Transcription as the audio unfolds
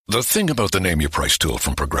The thing about the Name Your Price tool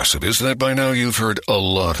from Progressive is that by now you've heard a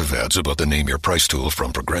lot of ads about the Name Your Price tool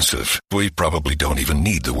from Progressive. We probably don't even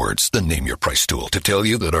need the words, the Name Your Price tool, to tell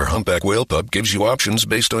you that our Humpback Whale Pup gives you options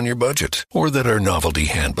based on your budget, or that our novelty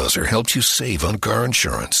hand buzzer helps you save on car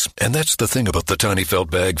insurance. And that's the thing about the tiny felt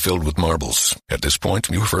bag filled with marbles. At this point,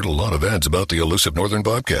 you've heard a lot of ads about the elusive northern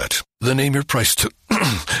bobcat. The Name Your Price tool,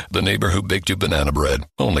 the neighbor who baked you banana bread,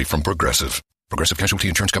 only from Progressive. Progressive Casualty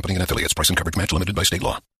Insurance Company and Affiliates. Price and coverage match limited by state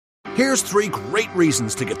law. Here's 3 great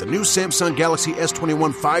reasons to get the new Samsung Galaxy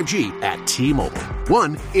S21 5G at T-Mobile.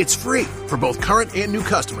 1, it's free for both current and new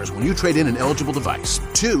customers when you trade in an eligible device.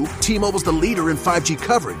 2, T-Mobile's the leader in 5G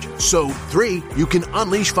coverage. So, 3, you can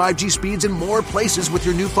unleash 5G speeds in more places with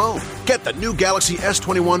your new phone. Get the new Galaxy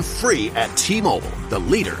S21 free at T-Mobile, the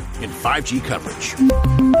leader in 5G coverage.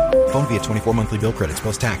 Phone via 24 monthly bill credits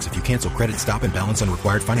plus tax. If you cancel credit, stop and balance on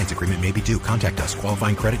required finance agreement may be due. Contact us.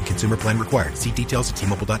 Qualifying credit and consumer plan required. See details at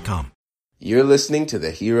T-Mobile.com. You're listening to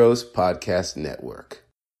the Heroes Podcast Network.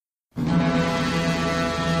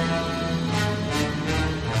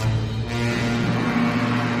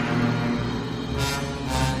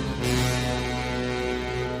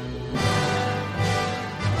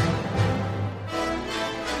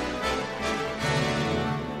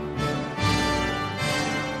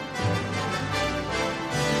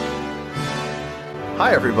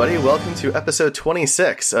 Hi, everybody. Welcome to episode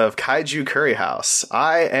 26 of Kaiju Curry House.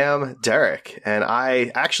 I am Derek, and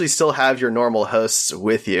I actually still have your normal hosts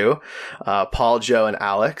with you, Paul, Joe, and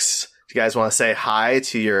Alex. Do you guys want to say hi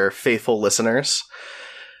to your faithful listeners?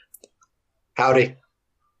 Howdy.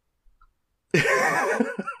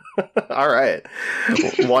 All right.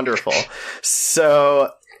 Wonderful. So,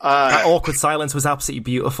 that awkward silence was absolutely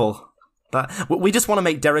beautiful. We just want to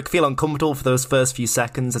make Derek feel uncomfortable for those first few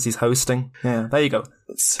seconds as he's hosting. Yeah, there you go.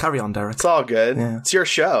 Carry on, Derek. It's all good. Yeah. It's your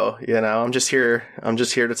show, you know. I'm just here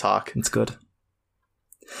to talk. It's good.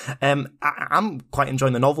 I'm quite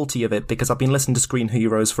enjoying the novelty of it because I've been listening to Screen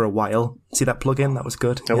Heroes for a while. See that plug-in? That was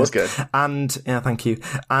good. It was good. And yeah, thank you.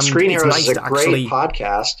 And Screen Heroes is a great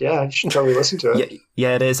podcast. Yeah, you should totally listen to it.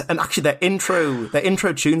 Yeah, it is. And actually, their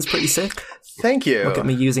intro tune's pretty sick. Thank you. Look at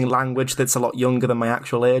me using language that's a lot younger than my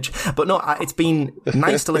actual age. But no, it's been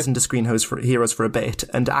nice to listen to Screen Heroes for a bit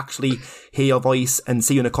and to actually hear your voice and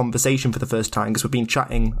see you in a conversation for the first time because we've been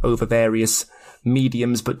chatting over various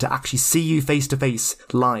mediums, but to actually see you face to face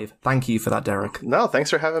live. Thank you for that, Derek. No, thanks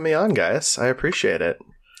for having me on, guys. I appreciate it.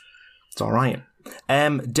 It's all right.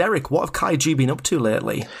 Derek, what have Kaiju been up to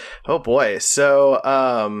lately? Oh boy. So,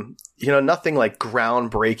 nothing like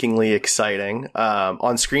groundbreakingly exciting.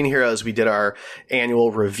 On Screen Heroes, we did our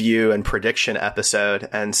annual review and prediction episode.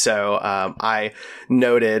 And so, I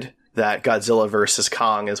noted that Godzilla vs.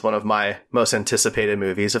 Kong is one of my most anticipated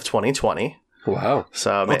movies of 2020. Wow.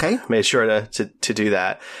 So made sure to do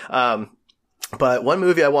that. But one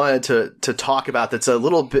movie I wanted to talk about that's a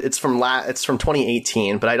little bit, it's from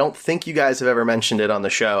 2018, but I don't think you guys have ever mentioned it on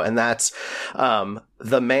the show. And that's,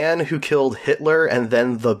 The Man Who Killed Hitler and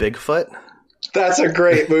Then the Bigfoot. That's a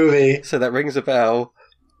great movie. So that rings a bell.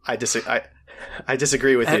 I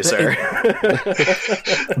disagree with you, sir.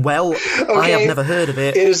 Well, okay. I have never heard of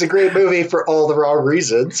it. It is a great movie for all the wrong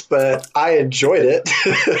reasons, but I enjoyed it.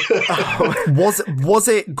 Was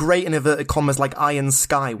it great in inverted commas like Iron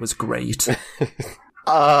Sky was great?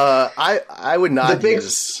 I would not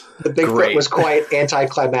use the Bigfoot great. Was quite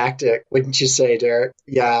anticlimactic, wouldn't you say, Derek?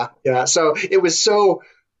 Yeah. So it was so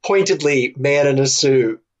pointedly man in a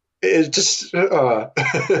suit. It just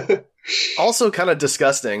Also kind of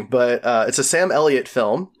disgusting, but it's a Sam Elliott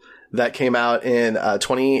film that came out in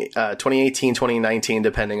 2018, 2019,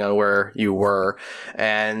 depending on where you were.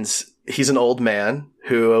 And he's an old man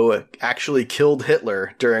who actually killed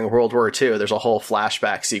Hitler during World War II. There's a whole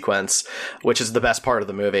flashback sequence, which is the best part of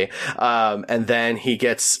the movie. And then he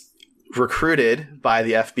gets recruited by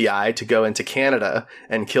the FBI to go into Canada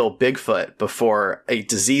and kill Bigfoot before a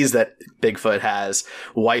disease that Bigfoot has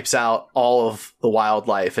wipes out all of the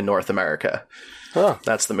wildlife in North America. Huh.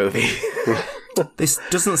 That's the movie. This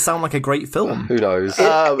doesn't sound like a great film. Who knows?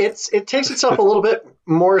 It takes itself a little bit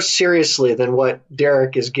more seriously than what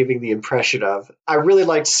Derek is giving the impression of. I really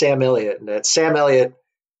liked Sam Elliott in it. Sam Elliott,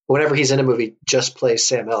 whenever he's in a movie, just plays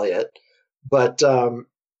Sam Elliott. But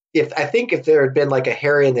if there had been like a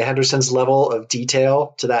Harry and the Hendersons level of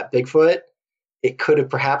detail to that Bigfoot, it could have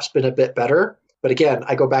perhaps been a bit better. But again,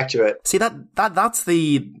 I go back to it. See,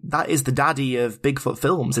 that is the daddy of Bigfoot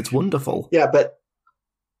films. It's wonderful. Yeah, but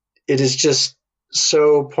it is just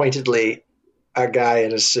so pointedly a guy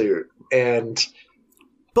in a suit. And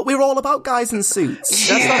But we're all about guys in suits.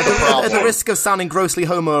 That's not the problem. At the risk of sounding grossly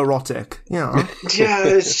homoerotic. Yeah. Yeah,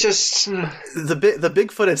 it's just... The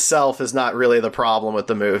Bigfoot itself is not really the problem with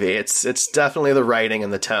the movie. It's definitely the writing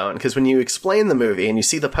and the tone. Because when you explain the movie and you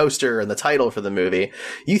see the poster and the title for the movie,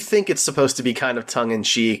 you think it's supposed to be kind of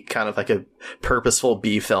tongue-in-cheek, kind of like a purposeful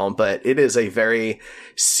B film, but it is a very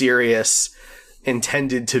serious,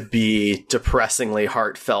 intended to be depressingly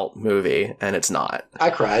heartfelt movie, and it's not.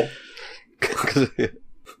 I cried.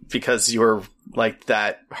 Because you were like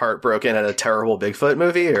that heartbroken at a terrible Bigfoot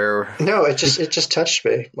movie, or No, it just touched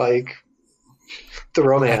me. Like the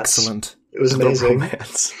romance. Excellent. It was amazing. the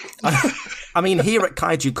romance. I mean, here at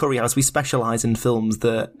Kaiju Curry House, we specialise in films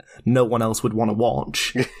that no one else would want to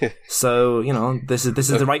watch. So, this is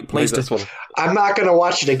the right place to... I'm not going to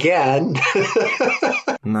watch it again.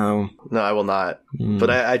 No, I will not. But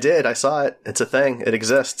I did. I saw it. It's a thing. It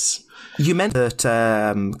exists. You meant that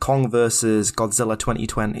Kong vs. Godzilla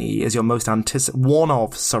 2020 is your most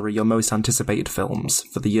your most anticipated films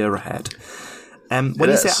for the year ahead. When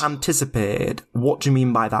you say anticipated, what do you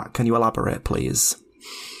mean by that? Can you elaborate, please?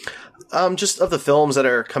 Just of the films that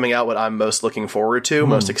are coming out, what I'm most looking forward to,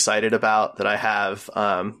 most excited about, that I have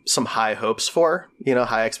some high hopes for,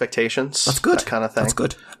 high expectations. That's good. That kind of thing. That's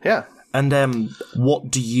good. Yeah. And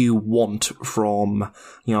what do you want from,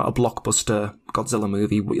 a blockbuster Godzilla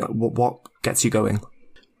movie? What gets you going?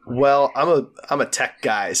 Well, I'm a tech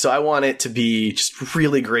guy, so I want it to be just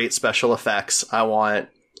really great special effects. I want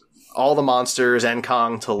all the monsters and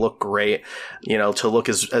Kong to look great, to look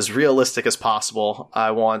as realistic as possible.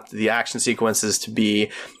 I want the action sequences to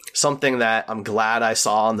be something that I'm glad I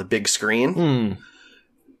saw on the big screen.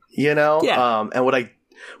 Yeah. And what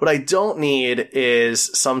I don't need is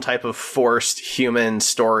some type of forced human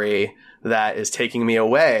story that is taking me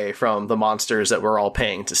away from the monsters that we're all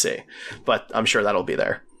paying to see. But I'm sure that'll be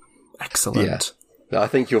there. Excellent. Yeah. I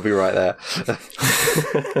think you'll be right there. Do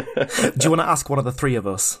you want to ask one of the three of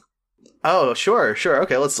us? Oh, sure.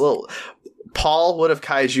 Okay, Paul, what have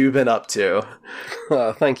Kaiju been up to?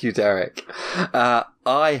 Thank you, Derek.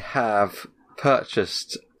 I have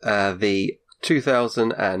purchased the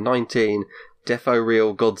 2019 Defo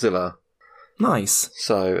Real Godzilla. Nice.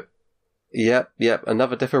 So, yep,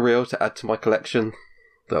 another Defo Real to add to my collection.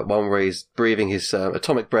 That one where he's breathing his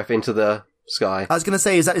atomic breath into the sky. I was going to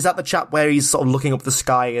say, is that the chap where he's sort of looking up the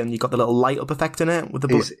sky and you've got the little light up effect in it with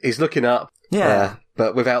the he's looking up,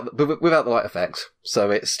 but without the light effect.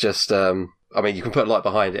 So it's just, you can put a light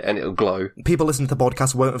behind it and it'll glow. People listening to the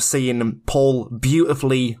podcast won't have seen Paul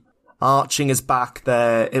beautifully arching his back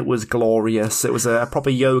there. It was glorious. It was a proper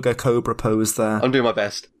yoga cobra pose there. I'm doing my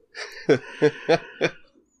best.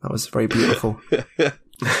 That was very beautiful.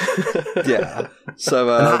 Yeah. So,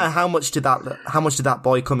 and how much did that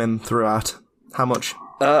boy come in through at? How much?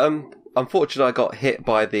 Unfortunately, I got hit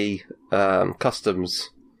by the customs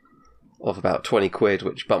of about 20 quid,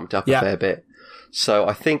 which bumped up a fair bit. So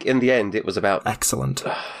I think in the end it was about... Excellent.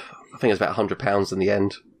 I think it was about £100 in the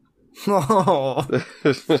end. Oh,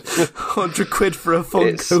 100 quid for a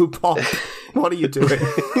Funko Pop. What are you doing?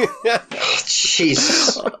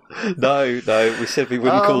 Jesus. No, we said we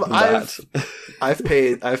wouldn't call them that. I've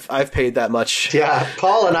paid that much. Yeah,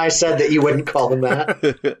 Paul and I said that you wouldn't call them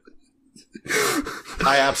that.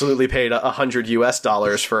 I absolutely paid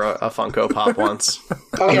 $100 for a Funko Pop once.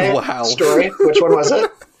 Okay, wow. Story. Which one was it?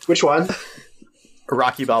 Which one?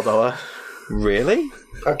 Rocky Balboa. Really?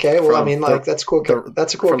 Okay, well, that's cool.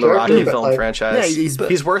 That's a cool from character. The Rocky film franchise. Yeah,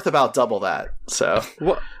 he's worth about double that. So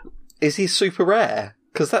what is he super rare?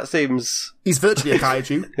 Because that seems he's virtually a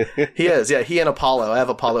kaiju. He is. Yeah, he and Apollo. I have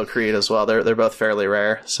Apollo Creed as well. They're both fairly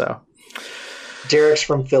rare. So Derek's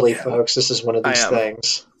from Philly, folks. This is one of these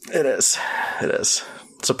things. It is.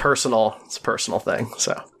 It's a personal thing.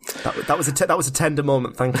 So that was a tender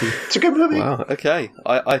moment. Thank you. It's a good movie. wow. Okay,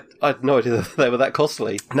 I had no idea that they were that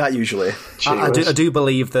costly. Not usually. I do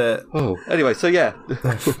believe that. Oh, anyway, so yeah.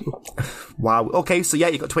 Wow. Okay, so yeah,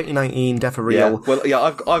 you got 2019 Defo Real. Yeah. Well, yeah,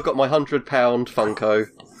 I've got my £100 Funko,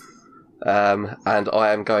 and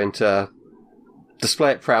I am going to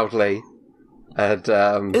display it proudly.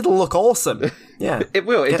 And it'll look awesome. Yeah, it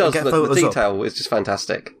will. It does. The detail up. is just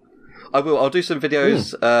fantastic. I'll do some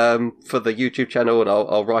videos for the YouTube channel, and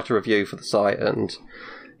I'll write a review for the site, and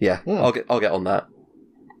I'll get on that.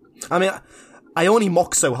 I mean, I only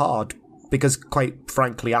mock so hard because, quite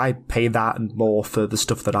frankly, I pay that and more for the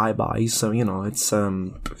stuff that I buy. So it's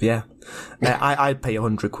I'd pay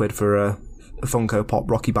 100 quid for a Funko Pop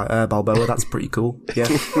Rocky Balboa. That's pretty cool. Yeah,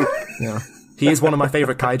 yeah. He is one of my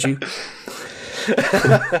favourite kaiju.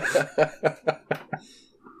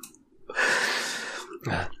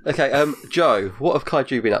 Okay, Joe, what have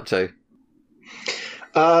Kaiju been up to?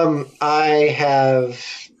 I have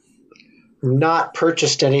not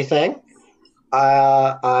purchased anything.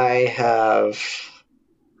 I have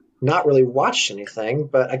not really watched anything,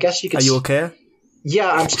 but I guess you could... Are you okay? Yeah,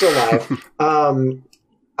 I'm still alive.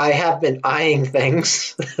 I have been eyeing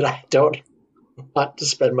things that I don't want to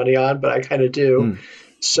spend money on, but I kind of do.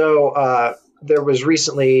 So there was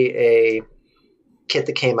recently a kit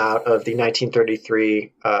that came out of the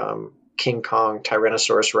 1933 King Kong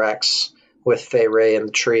Tyrannosaurus Rex with Fay Wray in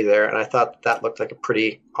the tree there, and I thought that looked like a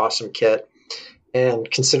pretty awesome kit. And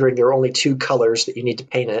considering there are only 2 colors that you need to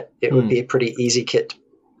paint it, it would be a pretty easy kit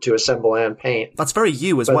to assemble and paint. That's very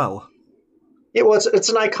you as well. It's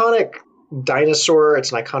an iconic dinosaur.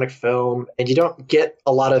 It's an iconic film, and you don't get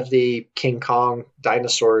a lot of the King Kong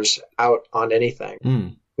dinosaurs out on anything.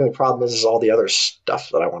 The only problem is all the other stuff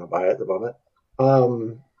that I want to buy at the moment.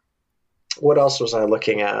 What else was I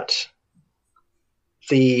looking at?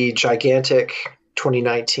 The gigantic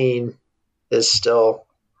 2019 is still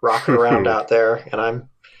rocking around out there, and I'm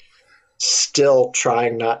still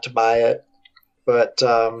trying not to buy it. But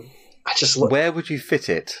I just look. Where would you fit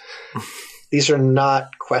it? These are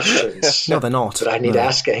not questions. No, they're not. That I need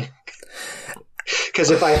asking. Because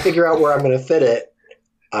if I figure out where I'm going to fit it,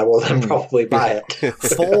 I will then probably buy it.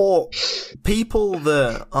 For people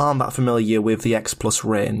that aren't that familiar with the X Plus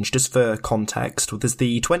range, just for context, there's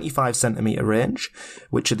the 25 centimeter range,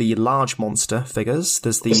 which are the large monster figures.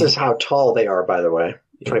 This is how tall they are, by the way.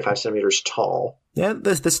 25 centimeters tall. Yeah,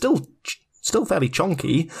 they're still fairly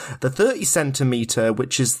chunky. The 30 centimeter,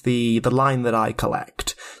 which is the line that I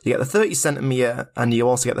collect. You get the 30 centimeter, and you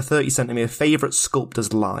also get the 30 centimeter favorite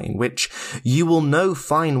sculptors line, which you will know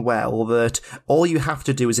fine well that all you have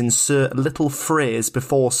to do is insert a little phrase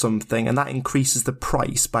before something, and that increases the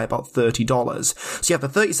price by about $30. So you have the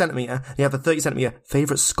 30 centimeter, and you have the 30 centimeter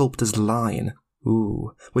favorite sculptors line.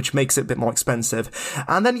 Ooh, which makes it a bit more expensive.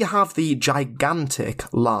 And then you have the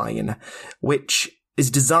gigantic line, which is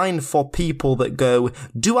designed for people that go,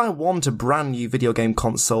 do I want a brand new video game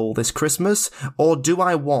console this Christmas, or do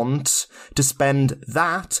I want to spend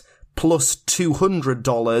that plus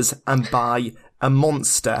 $200 and buy a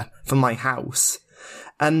monster for my house?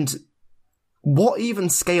 And what even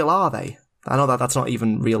scale are they? I know that that's not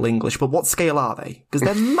even real English, but what scale are they? Because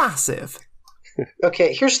they're massive.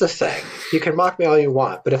 Okay, here's the thing. You can mock me all you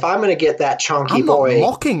want, but if I'm going to get that chonky boy... I'm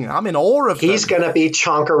not mocking. I'm in awe of him. He's going to be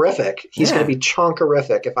chonkerific. He's going to be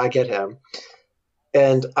chonkerific if I get him.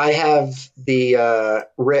 And I have the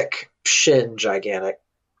Rick Shin Gigantic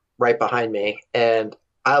right behind me, and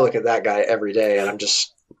I look at that guy every day, and I'm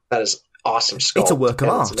just... That is awesome sculpt. It's a work of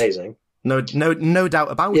art. It's amazing. No doubt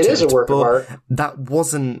about it. It is a work of art. That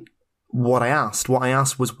wasn't what I asked. What I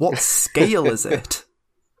asked was, what scale is it?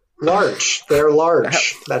 Large. They're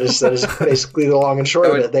large. That is basically the long and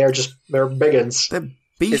short of it. They're big uns. They're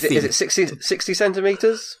beefy. Is it 60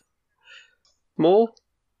 centimeters? More?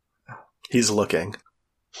 He's looking.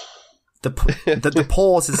 The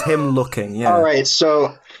pause is him looking, yeah. All right,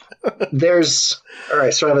 so I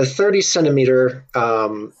have a 30 centimeter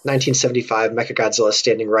 1975 Mechagodzilla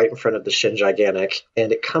standing right in front of the Shin Gigantic,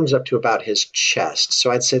 and it comes up to about his chest.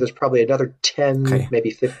 So I'd say there's probably another 10,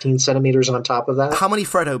 maybe 15 centimeters on top of that. How many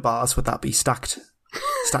Freddo bars would that be stacked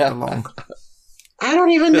along? I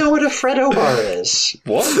don't even know what a Freddo bar is.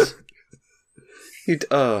 What?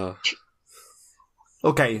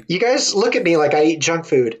 Okay. You guys look at me like I eat junk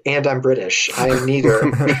food, and I'm British. I am neither.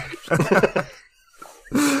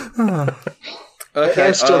 Okay,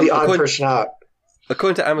 I'm still the odd person out.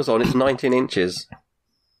 According to Amazon, it's 19 inches.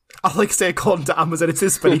 I like to say according to Amazon, it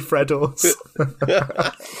is many Freddos.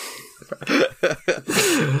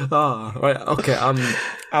 Right, okay,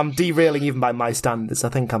 I'm derailing even by my standards. I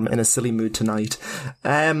think I'm in a silly mood tonight.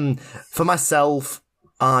 For myself,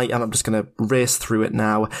 and I'm just going to race through it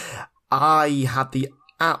now, I had the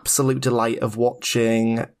absolute delight of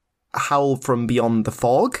watching Howl from Beyond the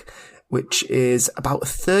Fog, which is about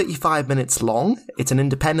 35 minutes long. It's an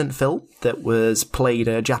independent film that was played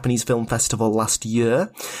at a Japanese film festival last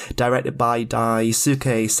year, directed by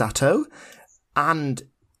Daisuke Sato, and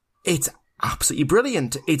it's absolutely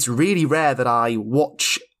brilliant. It's really rare that I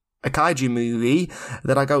watch a kaiju movie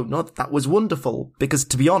that I go, no, that was wonderful, because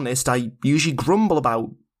to be honest, I usually grumble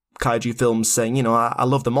about kaiju films saying, I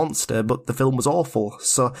love the monster, but the film was awful.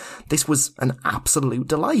 So this was an absolute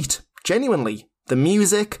delight. Genuinely. The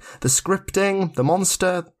music, the scripting, the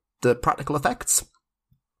monster, the practical effects.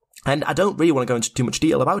 And I don't really want to go into too much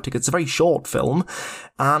detail about it, because it's a very short film,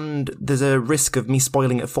 and there's a risk of me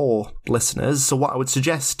spoiling it for listeners. So what I would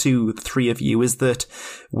suggest to the three of you is that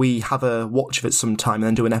we have a watch of it sometime and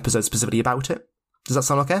then do an episode specifically about it. Does that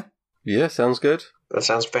sound okay? Yeah, sounds good. That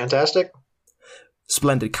sounds fantastic.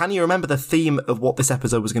 Splendid. Can you remember the theme of what this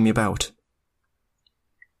episode was going to be about?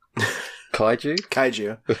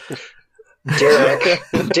 Kaiju.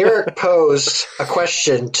 Derek posed a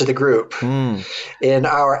question to the group in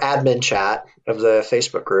our admin chat of the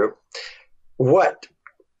Facebook group. What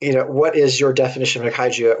is your definition of a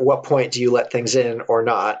kaiju? At what point do you let things in or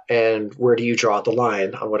not? And where do you draw the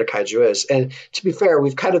line on what a kaiju is? And to be fair,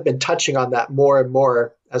 we've kind of been touching on that more and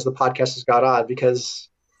more as the podcast has got on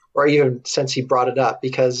or even since he brought it up,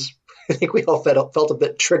 because I think we all felt a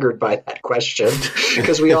bit triggered by that question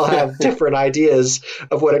because we all have different ideas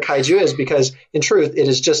of what a kaiju is, because in truth, it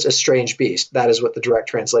is just a strange beast. That is what the direct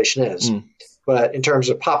translation is. But in terms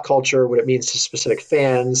of pop culture, what it means to specific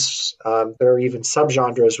fans, there are even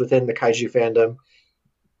subgenres within the kaiju fandom.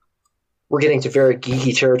 We're getting to very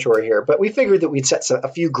geeky territory here, but we figured that we'd set a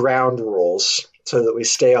few ground rules so that we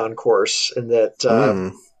stay on course and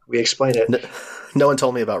that we explain it. No one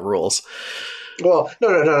told me about rules. Well,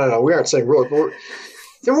 no. We aren't saying rules.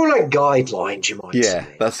 They're more like guidelines, you might say. Yeah,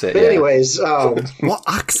 that's it. But anyways... what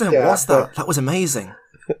accent was that? That was amazing.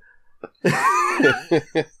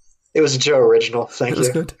 It was a Joe original. Thank you.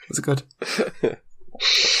 It was good.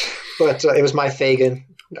 But it was my Fagin.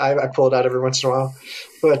 I pull it out every once in a while.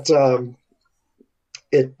 But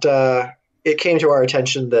it came to our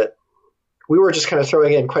attention that we were just kind of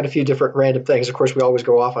throwing in quite a few different random things. Of course, we always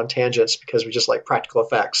go off on tangents because we just like practical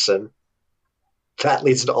effects, and that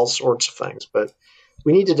leads into all sorts of things. But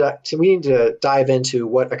we need to dive into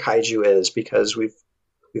what a kaiju is, because we've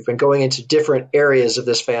been going into different areas of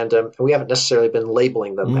this fandom, and we haven't necessarily been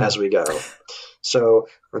labeling them as we go. So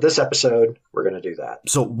for this episode, we're going to do that.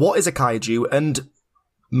 So what is a kaiju? And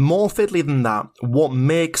more fiddly than that, what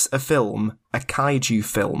makes a film a kaiju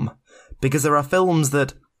film? Because there are films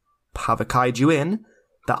that have a kaiju in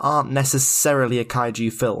that aren't necessarily a kaiju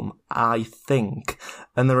film, I think.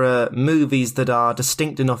 And there are movies that are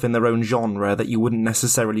distinct enough in their own genre that you wouldn't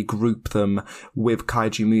necessarily group them with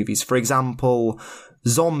kaiju movies. For example,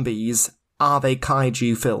 zombies, are they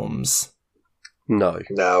kaiju films? No.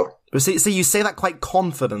 See, you say that quite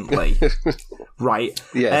confidently, right?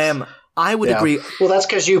 Yes. I would agree. Well, that's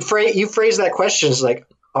because you phrase that question as like,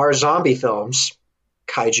 are zombie films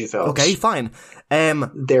kaiju films? Okay, fine.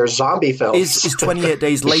 They're zombie films. Is 28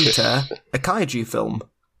 Days Later a kaiju film?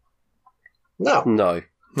 No.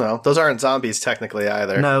 No, those aren't zombies technically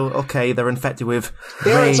either. No, okay, they're infected with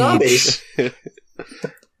They aren't zombies. I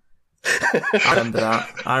remember that.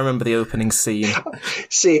 I remember the opening scene.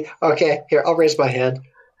 See, okay, here, I'll raise my hand.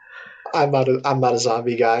 I'm not a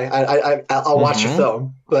zombie guy. I'll watch a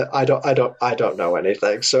film, but I don't know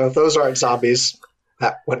anything. So if those aren't zombies,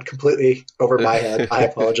 that went completely over my head. I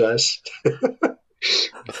apologize.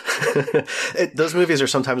 Those movies are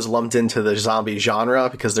sometimes lumped into the zombie genre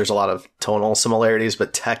because there's a lot of tonal similarities,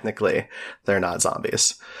 but technically they're not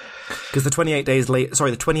zombies. Because the 28 days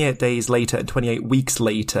later and 28 weeks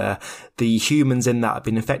later, the humans in that have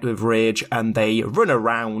been infected with rage and they run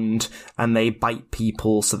around and they bite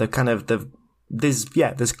people. So they're kind of there's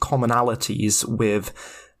commonalities with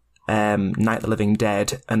Night of the Living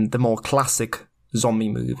Dead and the more classic zombie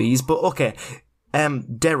movies. But okay,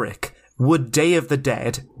 Derek, would Day of the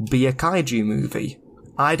Dead be a kaiju movie?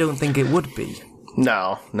 I don't think it would be.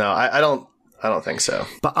 No, I don't think so.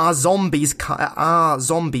 But are zombies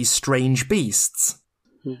strange beasts?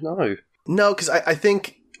 No, because I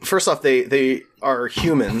think, first off, they are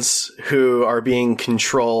humans who are being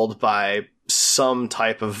controlled by some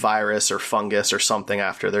type of virus or fungus or something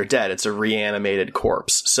after they're dead. It's a reanimated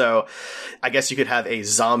corpse. So I guess you could have a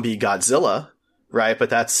zombie Godzilla, right? But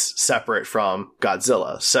that's separate from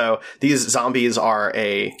Godzilla. So these zombies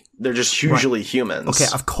they're just usually humans. Okay,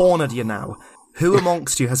 I've cornered you now. Who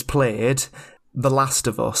amongst you has played The Last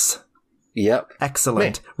of Us? Yep.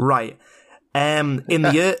 Excellent. Me. Right. The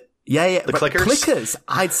clickers? Clickers.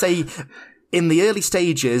 I'd say in the early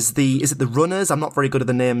stages, is it the runners? I'm not very good at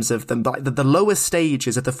the names of them, but the lower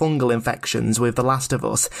stages of the fungal infections with The Last of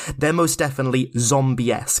Us, they're most definitely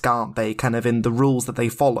zombie-esque, aren't they? Kind of in the rules that they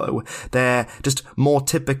follow. They're just more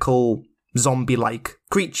typical zombie-like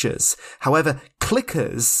creatures. However,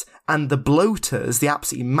 clickers and the bloaters, the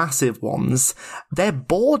absolutely massive ones, they're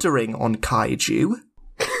bordering on kaiju.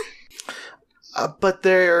 But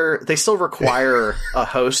they still require a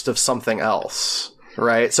host of something else,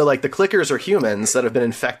 right? So like the clickers are humans that have been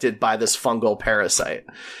infected by this fungal parasite,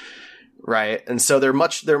 right? And so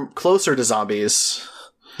they're closer to zombies.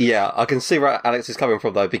 Yeah, I can see where Alex is coming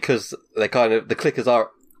from though, because the clickers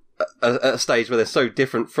are at a stage where they're so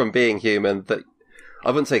different from being human that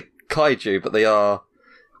I wouldn't say kaiju, but they are.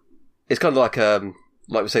 It's kind of like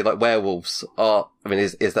like we say, like werewolves are. I mean,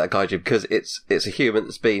 is that a kaiju? Because it's a human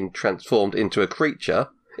that's been transformed into a creature.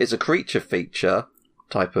 It's a creature feature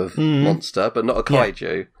type of monster, but not a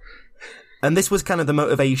kaiju. Yeah. And this was kind of the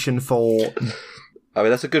motivation for. I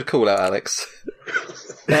mean, that's a good call out, Alex.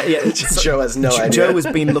 Joe has no idea. Joe has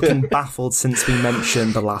been looking baffled since we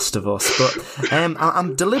mentioned The Last of Us, but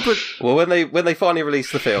I'm deliberate. Well, when they finally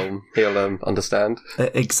release the film, he'll understand.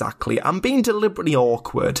 Exactly. I'm being deliberately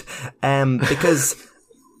awkward because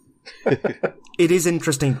it is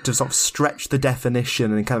interesting to sort of stretch the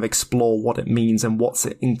definition and kind of explore what it means and what's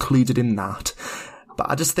included in that. But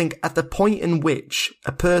I just think at the point in which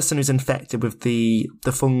a person who's infected with the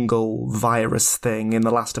fungal virus thing in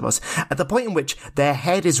The Last of Us, at the point in which their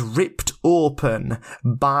head is ripped open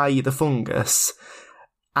by the fungus,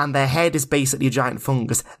 and their head is basically a giant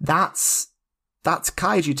fungus, that's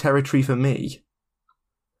kaiju territory for me.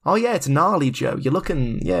 Oh yeah, it's gnarly, Joe. You're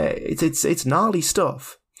looking, yeah, it's gnarly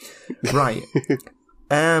stuff. Right.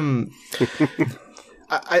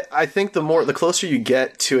 I think the closer you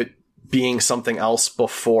get to it being something else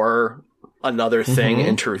before another thing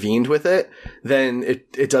intervened with it, then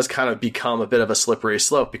it does kind of become a bit of a slippery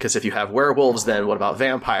slope, because if you have werewolves, then what about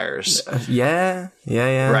vampires? Yeah.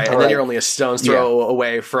 Right, and then you're only a stone's throw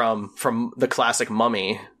away from the classic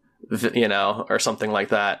Mummy, or something like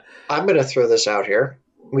that. I'm going to throw this out here.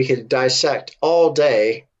 We could dissect all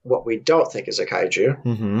day what we don't think is a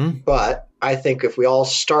kaiju, but I think if we all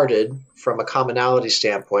started from a commonality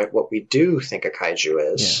standpoint, what we do think a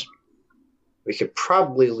kaiju is, we could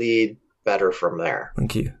probably lead better from there.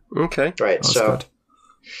 Thank you. Okay. Right. That's so good.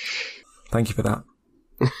 Thank you for that.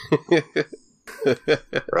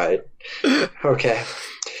 Right. Okay.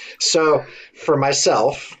 So for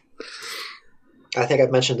myself, I think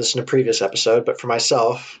I've mentioned this in a previous episode, but for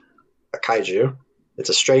myself, a kaiju, it's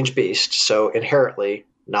a strange beast, so inherently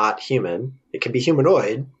not human. It can be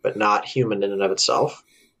humanoid, but not human in and of itself.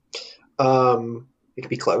 It could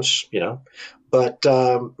be close, but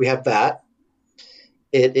we have that.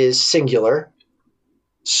 It is singular,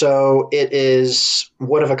 so it is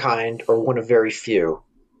one of a kind or one of very few.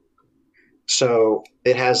 So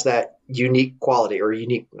it has that unique quality or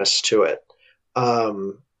uniqueness to it.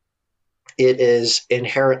 It is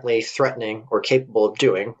inherently threatening or capable of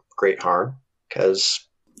doing great harm, because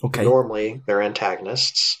normally they're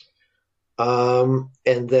antagonists. And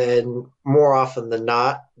then more often than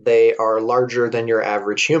not, they are larger than your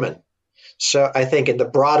average human. So I think in the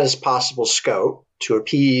broadest possible scope, to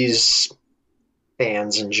appease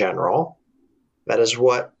fans in general, that is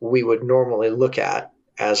what we would normally look at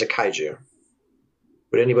as a kaiju.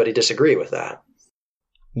 Would anybody disagree with that?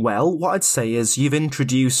 Well, what I'd say is you've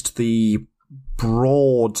introduced the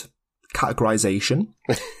broad categorization.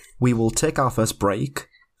 We will take our first break,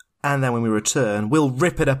 and then when we return, we'll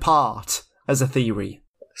rip it apart as a theory.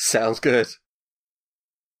 Sounds good.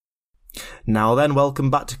 Now then,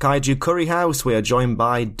 welcome back to Kaiju Curry House. We are joined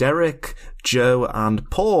by Derek, Joe, and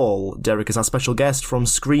Paul. Derek is our special guest from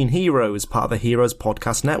Screen Heroes, part of the Heroes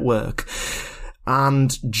Podcast Network.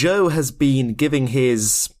 And Joe has been giving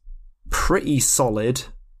his pretty solid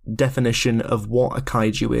definition of what a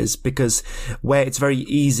kaiju is, because where it's very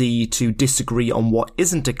easy to disagree on what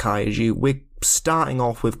isn't a kaiju, we're starting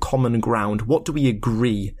off with common ground. What do we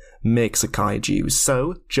agree makes a kaiju?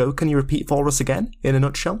 So, Joe, can you repeat for us again, in a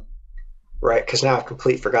nutshell? Right, because now I've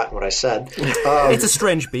completely forgotten what I said. It's a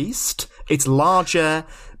strange beast. It's larger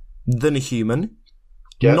than a human.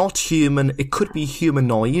 Yep. Not human. It could be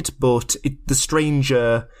humanoid, but the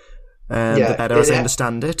stranger, the better, as I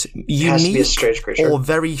understand it. Unique has to be a strange creature. Or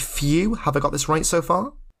very few. Have I got this right so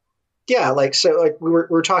far? Yeah, we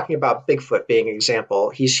were talking about Bigfoot being an example.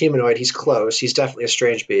 He's humanoid. He's close. He's definitely a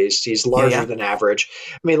strange beast. He's larger than average.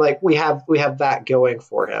 I mean, we have that going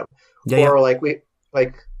for him.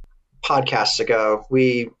 Podcasts ago,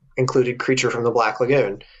 we included Creature from the Black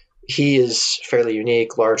Lagoon. He is fairly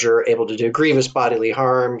unique, larger, able to do grievous bodily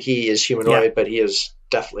harm. He is humanoid, but he is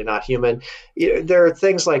definitely not human. There are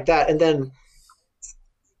things like that. And then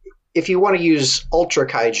if you want to use Ultra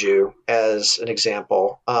Kaiju as an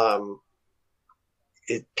example,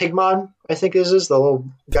 Pigmon, I think is the little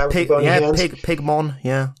guy with the bony hands. Pigmon,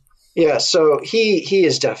 yeah. Yeah, so he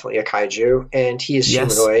is definitely a kaiju, and he is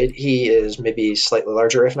humanoid. He is maybe slightly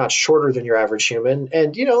larger, if not shorter than your average human.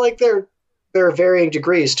 And, there are varying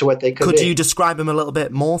degrees to what they could be. Could you describe him a little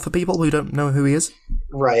bit more for people who don't know who he is?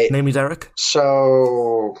 Right. Namely Derek?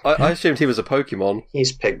 So... I assumed he was a Pokemon.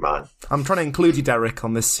 He's Pigmon. I'm trying to include you, Derek,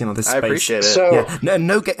 on this, this space. I appreciate it. So,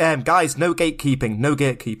 guys, no gatekeeping. No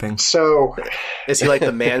gatekeeping. So... Is he like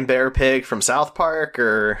the man-bear pig from South Park,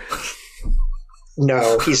 or...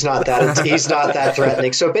 No, he's not that. He's not that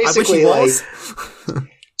threatening. So basically, I wish he was.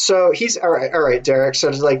 So he's all right, Derek.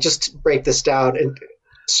 So to just break this down, and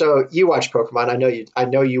so you watch Pokemon. I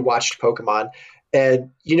know you watched Pokemon,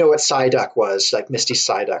 and you know what Psyduck was, like Misty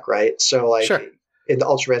Psyduck, right? So like Sure. In the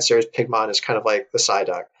Ultraman series, Pigmon is kind of like the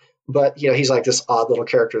Psyduck, but he's like this odd little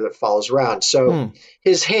character that follows around. So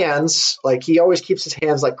his hands, like he always keeps his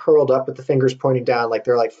hands like curled up with the fingers pointing down, like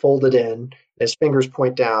they're like folded in. His fingers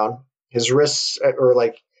point down. His wrists are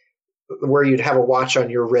like where you'd have a watch on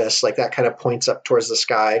your wrist, like that kind of points up towards the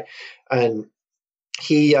sky. And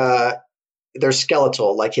they're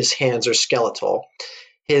skeletal, like his hands are skeletal.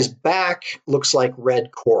 His back looks like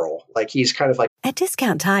red coral, like he's kind of like. At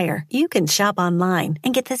Discount Tire, you can shop online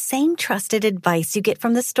and get the same trusted advice you get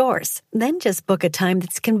from the stores. Then just book a time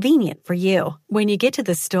that's convenient for you. When you get to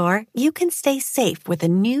the store, you can stay safe with a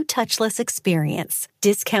new touchless experience.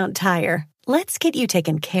 Discount Tire. Let's get you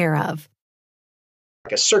taken care of.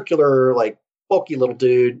 Like a circular, like bulky little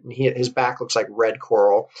dude. And his back looks like red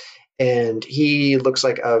coral, and he looks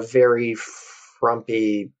like a very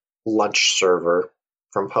frumpy lunch server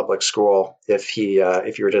from public school. If you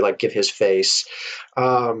were to like give his face,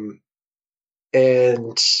 and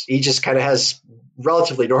he just kind of has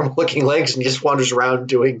relatively normal looking legs, and he just wanders around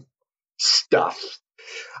doing stuff.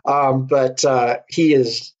 But he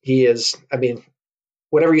is. I mean,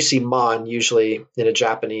 whenever you see Mon, usually in a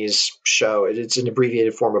Japanese show, it's an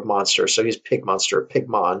abbreviated form of monster. So he's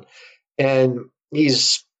Pigmon, and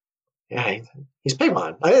he's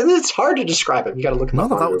Pigmon. It's hard to describe him. You got to look him up.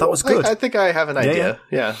 That was good. I think I have an idea.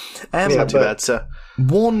 Yeah. It's not too bad. So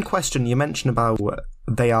one question you mentioned about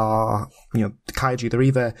they are, the kaiju, they're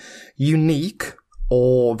either unique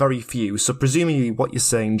or very few. So presumably what you're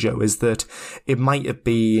saying, Joe, is that it might have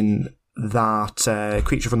been that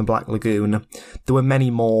creature from the Black Lagoon. There were many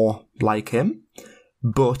more like him,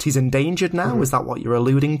 but he's endangered now. Mm-hmm. Is that what you're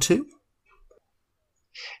alluding to?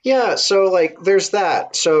 Yeah. So like, there's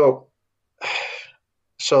that. So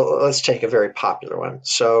let's take a very popular one.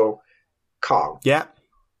 So Kong. Yeah.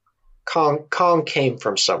 Kong came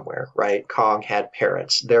from somewhere, right? Kong had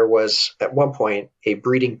parents. There was at one point a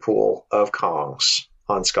breeding pool of Kongs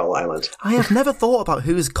on Skull Island. I have never thought about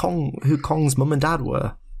who Kong's mum and dad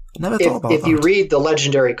were. Never thought about that. If you read the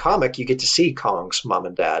legendary comic, you get to see Kong's mom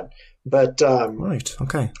and dad. But right,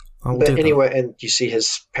 okay. But anyway, and you see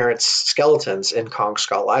his parents' skeletons in Kong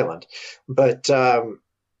Skull Island. But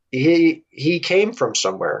he came from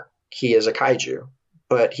somewhere. He is a kaiju,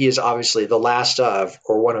 but he is obviously the last of,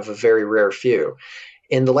 or one of a very rare few.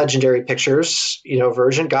 In the Legendary Pictures,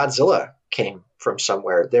 version, Godzilla came from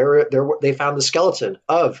somewhere. They found the skeleton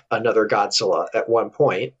of another Godzilla at one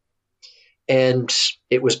point, and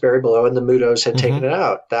it was buried below, and the Mutos had taken it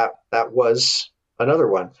out. That was another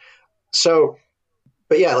one. So,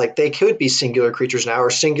 but yeah, like they could be singular creatures now, or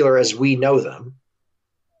singular as we know them.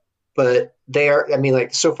 But they are, I mean,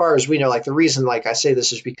 like, so far as we know, like, the reason, like, I say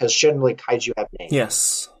this is because generally kaiju have names.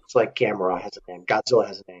 Yes. It's like Gamera has a name, Godzilla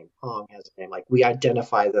has a name, Kong has a name. Like, we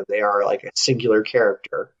identify that they are, like, a singular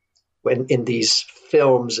character. When in these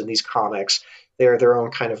films and these comics, they're their own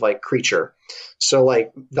kind of, like, creature. So,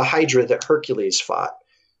 like, the Hydra that Hercules fought,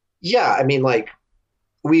 yeah, I mean, like,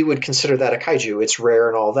 we would consider that a kaiju. It's rare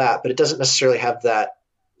and all that, but it doesn't necessarily have that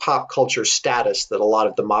pop culture status that a lot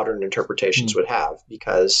of the modern interpretations would have,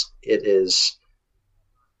 because it is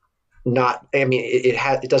not, I mean,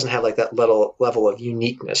 it doesn't have like that level of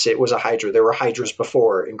uniqueness. It was a Hydra. There were Hydras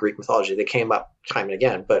before in Greek mythology. They came up time and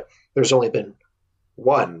again, but there's only been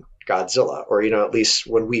one Godzilla, or, at least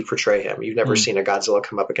when we portray him, you've never seen a Godzilla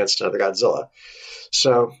come up against another Godzilla.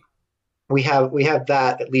 So we have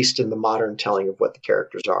that, at least in the modern telling of what the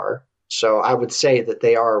characters are. So I would say that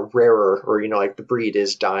they are rarer, or, like the breed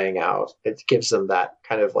is dying out. It gives them that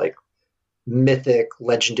kind of like mythic,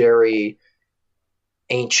 legendary,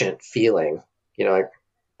 ancient feeling. I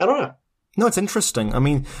don't know. No, it's interesting. I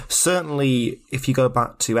mean, certainly if you go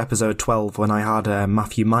back to episode 12 when I had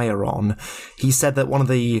Matthew Meyer on, he said that one of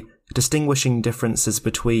the distinguishing differences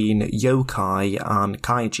between yokai and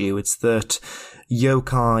kaiju, it's that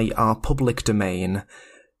yokai are public domain,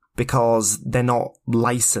 because they're not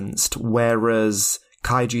licensed, whereas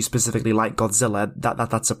kaiju, specifically like Godzilla,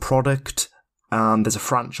 that's a product, and there's a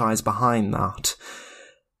franchise behind that.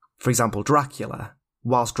 For example, Dracula.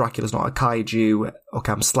 Whilst Dracula's not a kaiju,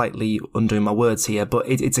 okay, I'm slightly undoing my words here, but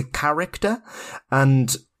it's a character,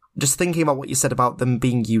 and just thinking about what you said about them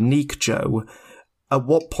being unique, Joe, at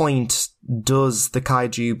what point does the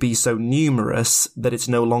kaiju be so numerous that it's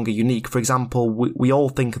no longer unique? For example, we all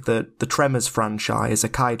think that the Tremors franchise are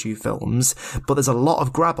kaiju films, but there's a lot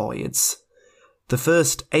of graboids. The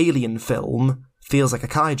first Alien film feels like a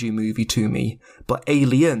kaiju movie to me. But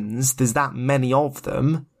Aliens, there's that many of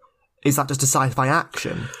them. Is that just a sci-fi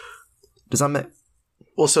action? Does that make...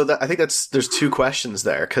 Well, so I think there's two questions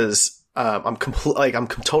there, because I'm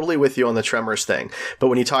totally with you on the Tremors thing. But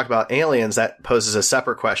when you talk about Aliens, that poses a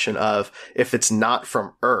separate question of, if it's not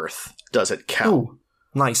from Earth, does it count? Ooh,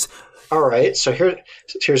 nice. All right, so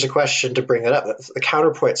here's a question to bring that up. The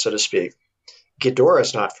counterpoint, so to speak. Ghidorah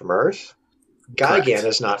is not from Earth. Gigan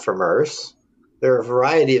is not from Earth. There are a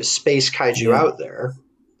variety of space kaiju out there.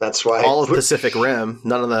 That's why all of Pacific Rim,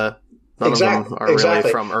 none of them are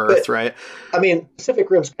really from Earth, but, right? I mean, Pacific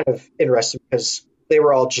Rim's kind of interesting because they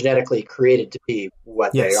were all genetically created to be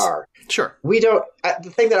what they are. Sure. We don't. The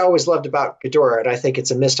thing that I always loved about Ghidorah, and I think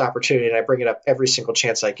it's a missed opportunity, and I bring it up every single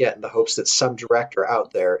chance I get in the hopes that some director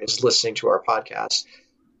out there is listening to our podcast.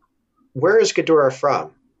 Where is Ghidorah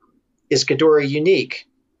from? Is Ghidorah unique,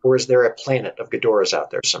 or is there a planet of Ghidorahs out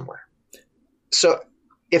there somewhere? So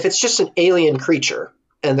if it's just an alien creature,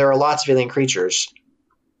 and there are lots of alien creatures,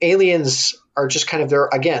 aliens are just kind of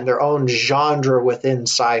their own genre within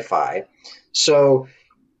sci-fi. So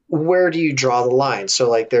where do you draw the line? So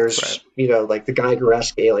like there's, like the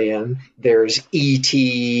Geiger-esque alien, there's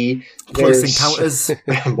E.T. Close Encounters.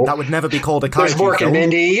 That would never be called a kaiju There's Mork and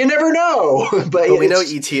Mindy. You never know. But we know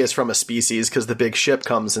E.T. is from a species because the big ship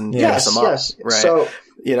comes and picks them up. Yes. Right. So,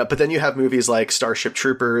 but then you have movies like Starship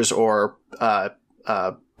Troopers or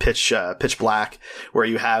Pitch Black, where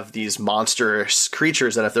you have these monstrous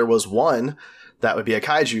creatures that if there was one, that would be a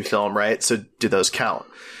kaiju film, right? So do those count?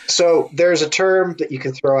 So there's a term that you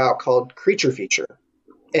can throw out called creature feature,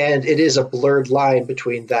 and it is a blurred line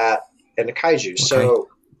between that and a kaiju. Okay. So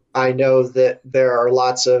I know that there are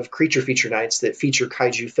lots of creature feature nights that feature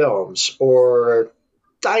kaiju films or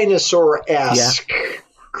dinosaur-esque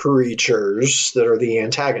creatures that are the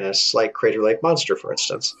antagonists, like Crater Lake Monster, for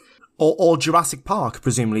instance. Or Jurassic Park,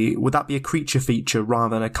 presumably. Would that be a creature feature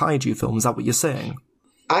rather than a kaiju film? Is that what you're saying?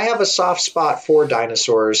 I have a soft spot for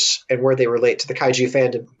dinosaurs and where they relate to the kaiju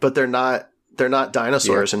fandom. But they're not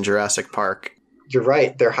dinosaurs in Jurassic Park. You're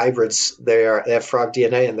right. They're hybrids. They have frog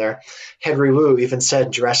DNA in there. Henry Wu even said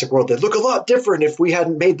in Jurassic World, they'd look a lot different if we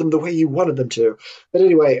hadn't made them the way you wanted them to. But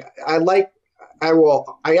anyway, I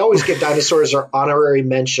always give dinosaurs our honorary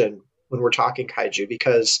mention when we're talking kaiju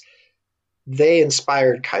because they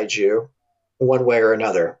inspired kaiju one way or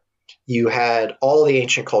another. You had all the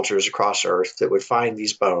ancient cultures across Earth that would find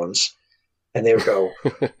these bones and they would go,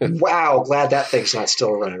 wow, glad that thing's not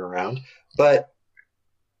still running around. And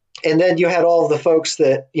then you had all of the folks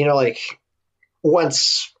that,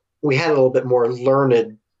 once we had a little bit more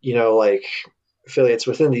learned, affiliates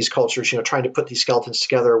within these cultures, trying to put these skeletons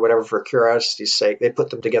together or whatever for curiosity's sake, they put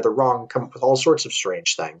them together wrong, come up with all sorts of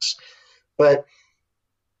strange things. But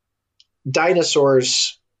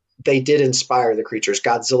dinosaurs, they did inspire the creatures.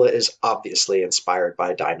 Godzilla is obviously inspired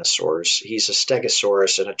by dinosaurs. He's a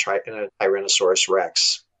Stegosaurus and a Tyrannosaurus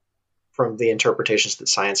Rex from the interpretations that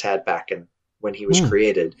science had back when he was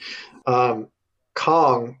created.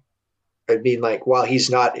 Kong, while he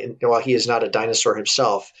is not a dinosaur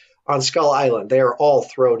himself, on Skull Island, they are all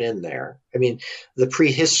thrown in there. I mean, the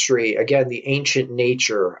prehistory, again, the ancient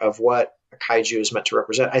nature of what a kaiju is meant to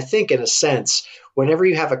represent. I think, in a sense, whenever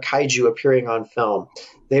you have a kaiju appearing on film,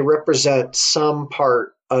 they represent some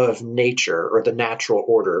part of nature or the natural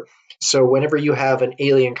order. So whenever you have an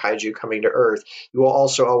alien kaiju coming to Earth, you will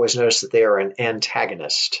also always notice that they are an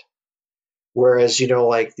antagonist. Whereas,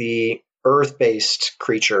 like the Earth-based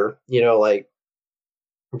creature,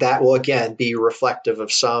 that will again be reflective of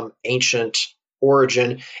some ancient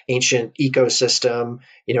origin, ancient ecosystem,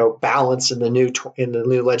 balance in the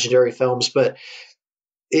new legendary films. But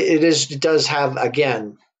it does have,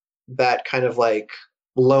 again, that kind of like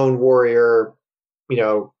lone warrior,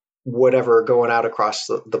 whatever going out across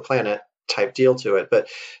the planet type deal to it. But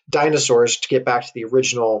dinosaurs, to get back to the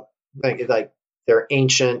original, like they're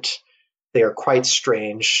ancient, they are quite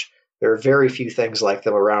strange. There are very few things like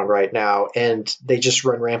them around right now, and they just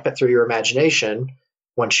run rampant through your imagination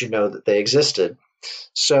once you know that they existed.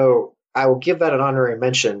 So I will give that an honorary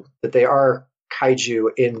mention that they are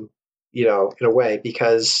kaiju in a way,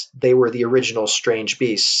 because they were the original strange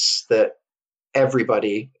beasts that every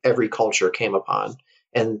culture came upon.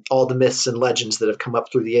 And all the myths and legends that have come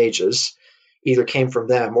up through the ages either came from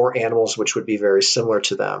them or animals which would be very similar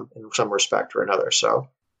to them in some respect or another. So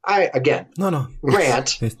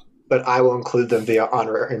rant, but I will include them via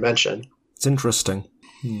honorary mention. It's interesting.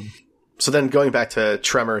 So then going back to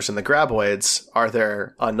Tremors and the Graboids, are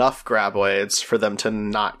there enough Graboids for them to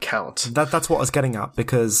not count? That's what I was getting at,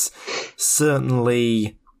 because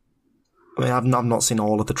certainly I've not seen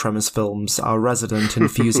all of the Tremors films. Our resident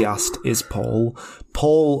enthusiast is Paul.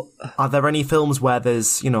 Paul, are there any films where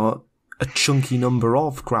there's, a chunky number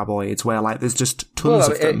of graboids, where like there's just tons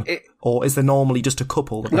of them? Or is there normally just a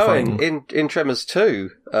couple that are in Tremors 2,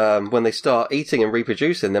 when they start eating and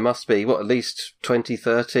reproducing, there must be, at least 20,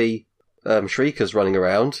 30 shriekers running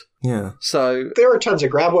around. Yeah. So there are tons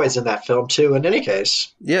of graboids in that film too, in any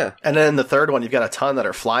case. Yeah. And then in the third one, you've got a ton that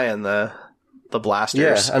are flying the blasters.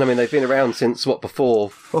 Yeah, and I mean, they've been around since,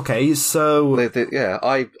 before? Okay, so...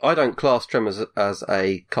 I don't class Tremors as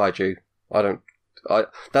a kaiju.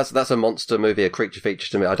 That's a monster movie, a creature feature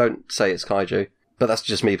to me. I don't say it's kaiju. But that's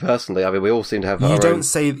just me personally. I mean, we all seem to have our own...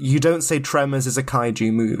 You don't say Tremors is a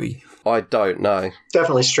kaiju movie? I don't know.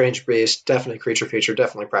 Definitely strange beast, definitely creature feature,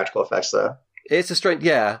 definitely practical effects, though. It's a strange...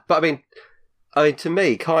 Yeah, but I mean, to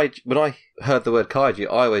me, kaiju... When I heard the word kaiju,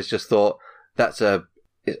 I always just thought it's a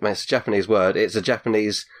Japanese word. It's a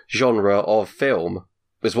Japanese genre of film,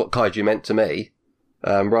 is what kaiju meant to me,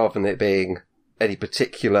 rather than it being any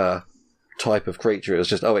particular type of creature. It was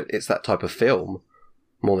just, it's that type of film,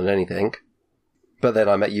 more than anything. But then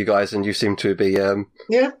I met you guys, and you seem to be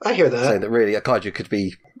yeah, I hear that, saying that really a kaiju could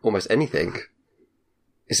be almost anything.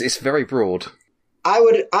 It's very broad. I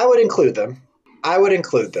would include them.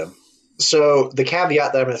 So the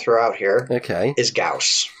caveat that I'm going to throw out here is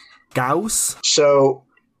Gauss. Gauss? So,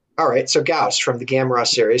 all right, so Gauss from the Gamera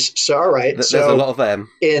series. So, all right. There's a lot of them.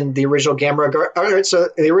 In the original Gamera... All right, so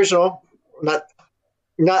in the original... Not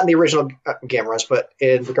in the original Gameras, but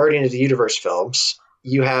in the Guardian of the Universe films,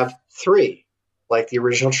 you have 3, like the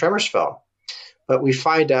original Tremors film. But we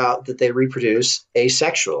find out that they reproduce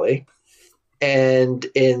asexually. And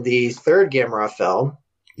in the third Gamera film...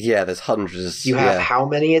 Yeah, there's hundreds. You have how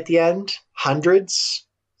many at the end? Hundreds?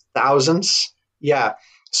 Thousands? Yeah.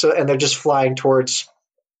 So, and they're just flying towards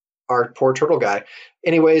our poor turtle guy.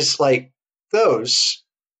 Anyways, like, those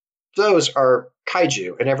are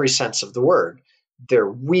kaiju in every sense of the word. They're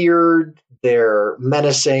weird, they're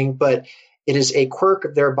menacing, but it is a quirk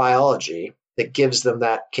of their biology that gives them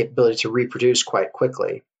that capability to reproduce quite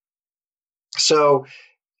quickly. So,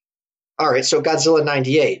 all right, so Godzilla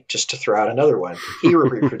 98, just to throw out another one, he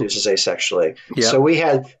reproduces asexually. Yep. So we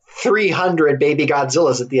had 300 baby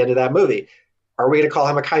Godzillas at the end of that movie. Are we going to call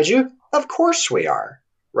him a kaiju? Of course we are,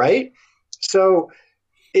 right? So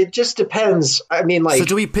it just depends. I mean, like, so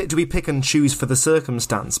do we pick and choose for the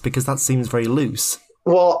circumstance? Because that seems very loose.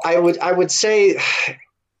 Well, I would say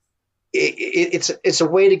it's a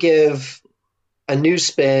way to give a new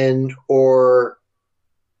spin or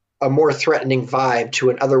a more threatening vibe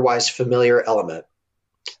to an otherwise familiar element.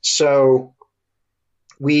 So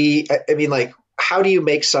how do you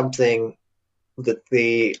make something that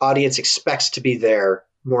the audience expects to be there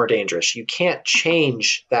more dangerous? You can't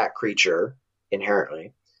change that creature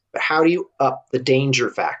inherently, but how do you up the danger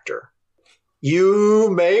factor?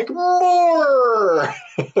 You make more.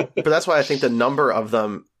 But that's why I think the number of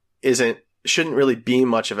them shouldn't really be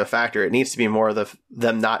much of a factor. It needs to be more of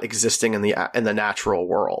them not existing in the natural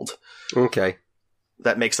world. Okay,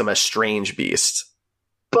 that makes them a strange beast.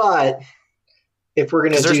 But if we're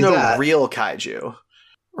going to do there's no that, real kaiju,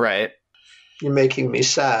 right? You're making me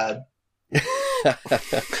sad.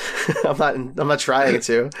 I'm not trying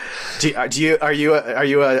to. Are you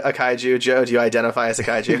a kaiju, Joe? Do you identify as a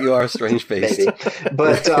kaiju? You are a strange beast. Maybe.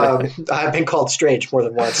 But I've been called strange more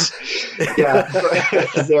than once. Yeah,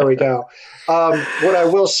 there we go. What I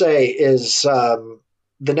will say is the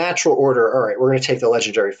natural order. All right, we're going to take the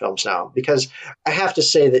legendary films now, because I have to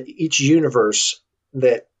say that each universe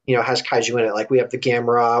that has kaiju in it, like we have the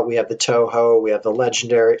Gamera, we have the Toho, we have the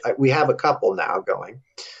legendary. We have a couple now going,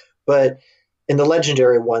 but in the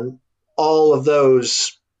legendary one, all of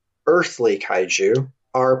those earthly kaiju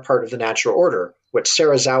are part of the natural order. What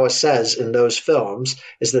Serizawa says in those films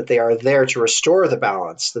is that they are there to restore the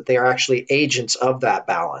balance, that they are actually agents of that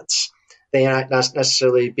balance. They may not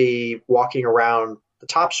necessarily be walking around the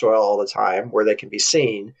topsoil all the time where they can be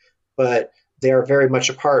seen, but they are very much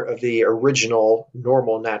a part of the original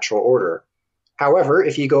normal natural order. However,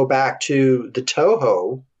 if you go back to the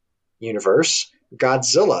Toho universe,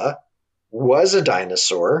 Godzilla was a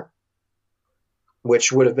dinosaur,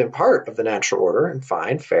 which would have been part of the natural order, and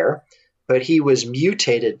fine, fair, but he was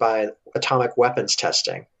mutated by atomic weapons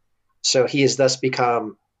testing. So he has thus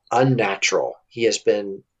become unnatural. He has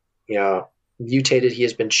been, mutated. He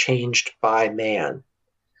has been changed by man.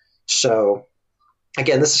 So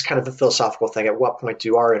again, this is kind of a philosophical thing. At what point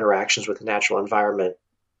do our interactions with the natural environment,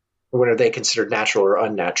 when are they considered natural or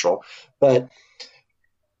unnatural? But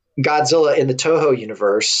Godzilla in the Toho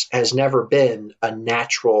universe has never been a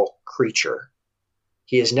natural creature.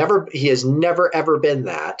 He has never ever been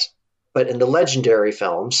that. but in the legendary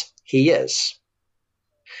films, he is.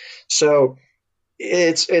 So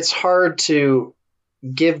it's hard to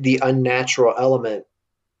give the unnatural element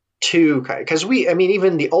to, because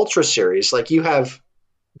even the Ultra series, like you have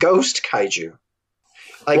ghost kaiju.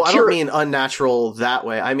 Like, well, I don't mean unnatural that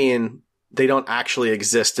way. I mean, they don't actually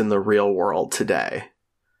exist in the real world today.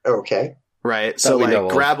 Okay. Right? So, like,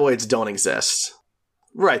 graboids don't exist.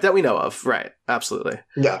 Right, that we know of. Right, absolutely.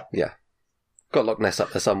 Yeah. Yeah. Got Loch Ness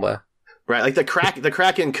up there somewhere. Right, like the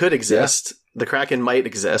Kraken could exist. Yeah. The Kraken might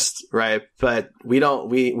exist, right? But we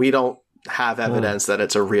don't have evidence that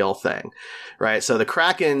it's a real thing. Right? So the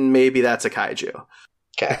Kraken, maybe that's a kaiju.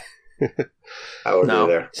 Okay. I would agree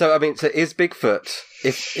there. So, I mean, is Bigfoot,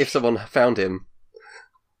 if someone found him,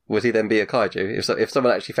 would he then be a kaiju? If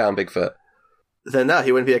someone actually found Bigfoot? Then no,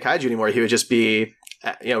 he wouldn't be a kaiju anymore. He would just be,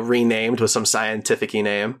 renamed with some scientific-y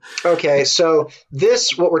name. Okay, so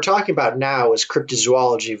what we're talking about now is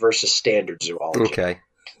cryptozoology versus standard zoology. Okay.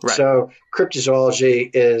 Right. So cryptozoology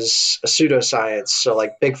is a pseudoscience. So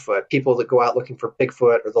like Bigfoot, people that go out looking for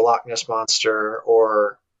Bigfoot or the Loch Ness Monster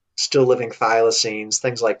or still living thylacines,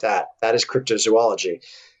 things like that. That is cryptozoology.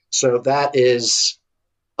 So that is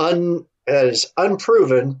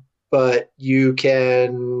unproven, but you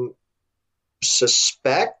can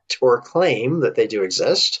suspect or claim that they do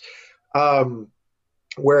exist.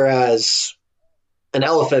 Whereas an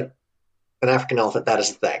elephant, an African elephant, that is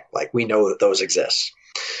the thing. Like, we know that those exist.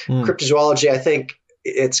 Cryptozoology, I think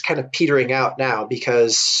it's kind of petering out now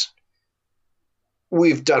because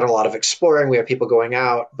we've done a lot of exploring. We have people going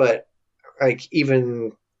out, but like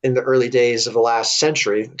even in the early days of the last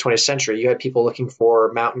century, the 20th century, you had people looking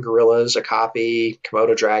for mountain gorillas, okapi,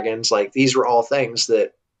 Komodo dragons. Like, these were all things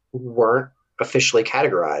that weren't officially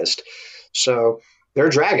categorized. So there are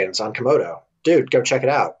dragons on Komodo. Dude, go check it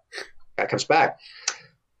out. Guy comes back.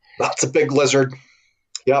 That's a big lizard.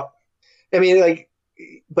 Yep. I mean, like,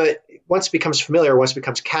 but once it becomes familiar, once it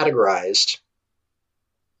becomes categorized,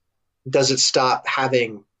 does it stop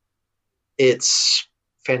having its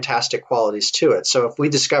fantastic qualities to it? So if we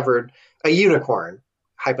discovered a unicorn,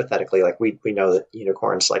 hypothetically, like we know that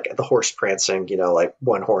unicorns, like the horse prancing, like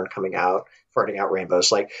one horn coming out, farting out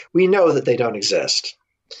rainbows, like we know that they don't exist.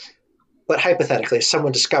 But hypothetically, if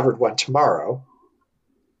someone discovered one tomorrow,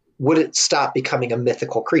 would it stop becoming a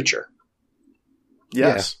mythical creature?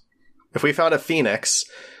 Yes. Yeah. If we found a phoenix,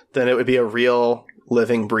 then it would be a real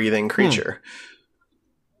living, breathing creature.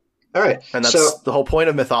 All right. And that's the whole point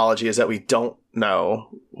of mythology, is that we don't know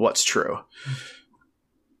what's true.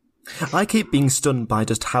 I keep being stunned by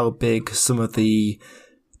just how big some of the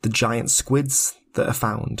giant squids that are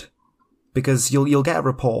found. Because you'll get a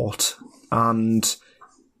report, and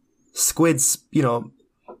squids,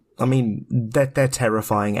 they're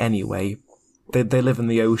terrifying anyway. They live in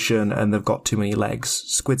the ocean and they've got too many legs.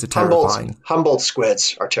 Squids are terrifying. Humboldt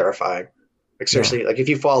squids are terrifying. Like, seriously, like if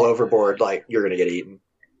you fall overboard, like you're going to get eaten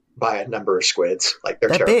by a number of squids. Like, they're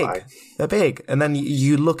terrifying. They're big. And then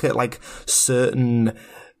you look at like certain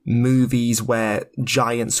movies where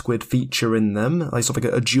giant squid feature in them, like sort of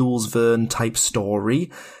like a Jules Verne type story.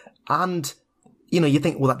 And, you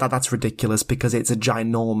think, well, that's ridiculous because it's a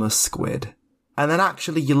ginormous squid. And then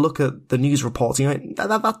actually you look at the news reports,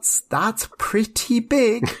 that's pretty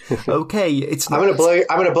big. Okay, it's not. I'm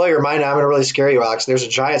gonna blow your mind now. I'm gonna really scare you, Alex. There's a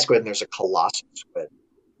giant squid and there's a colossal squid.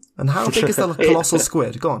 And how big is the colossal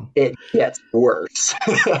squid? Go on. It gets worse.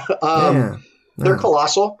 They're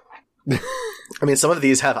colossal. I mean, some of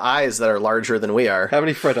these have eyes that are larger than we are. How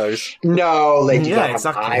many Freddos? No, they do not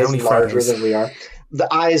have eyes larger than we are. The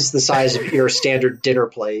eyes the size of your standard dinner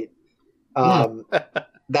plate.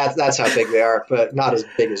 That's how big they are, but not as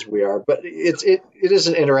big as we are. But it is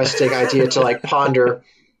an interesting idea to like ponder,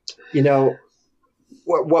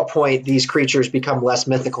 what point these creatures become less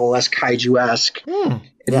mythical, less kaiju-esque, and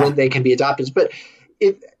when they can be adopted. But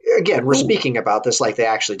we're speaking about this like they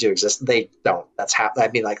actually do exist. They don't.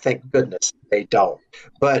 Thank goodness they don't.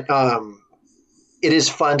 But it is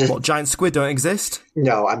fun to. What, giant squid don't exist?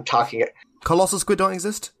 No, I'm talking. Colossal squid don't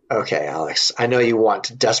exist? Okay, Alex. I know you want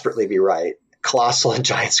to desperately be right. Colossal and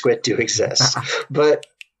giant squid do exist, but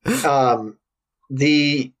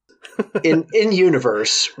in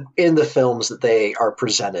universe, in the films that they are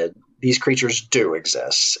presented, these creatures do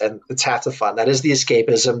exist, and it's half the fun. That is the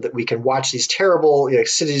escapism, that we can watch these terrible,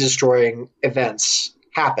 city-destroying events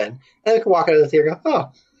happen, and we can walk out of the theater and go,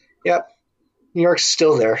 "Oh, yep, New York's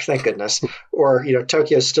still there, thank goodness," or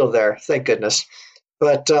Tokyo's still there, thank goodness,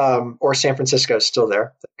 but or San Francisco's still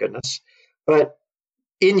there, thank goodness, but.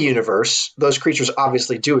 In universe, those creatures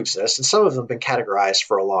obviously do exist, and some of them have been categorized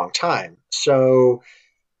for a long time. So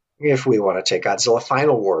if we want to take Godzilla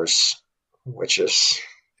Final Wars, which is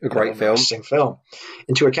A great film. Interesting film.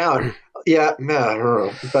 Into account. Yeah, I don't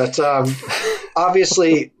know. But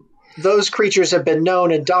obviously, those creatures have been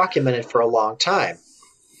known and documented for a long time.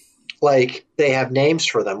 Like, they have names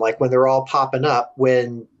for them. Like, when they're all popping up,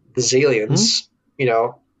 when the Xiliens,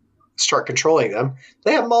 start controlling them,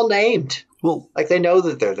 they have them all named. Well, like, they know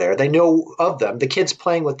that they're there. They know of them. The kids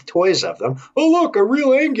playing with the toys of them. Oh, look, a real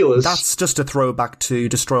Angulus. That's just a throwback to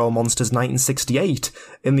Destroy All Monsters 1968.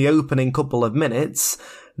 In the opening couple of minutes,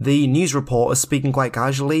 the news reporter speaking quite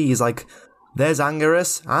casually, he's like, there's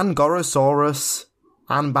Anguirus and Gorosaurus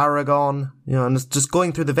and Baragon, and it's just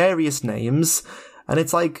going through the various names. And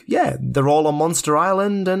it's like, yeah, they're all on Monster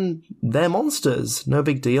Island and they're monsters. No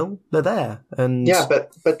big deal. They're there. And yeah,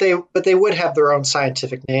 but they would have their own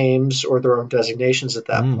scientific names or their own designations at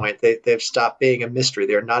that point. They've stopped being a mystery.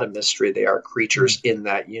 They are not a mystery. They are creatures in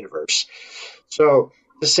that universe. So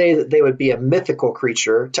to say that they would be a mythical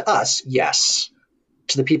creature to us, yes.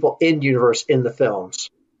 To the people in universe in the films,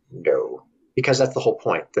 no. Because that's the whole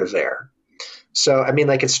point. They're there. So, I mean,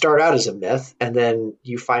 they could start out as a myth, and then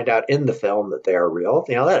you find out in the film that they are real.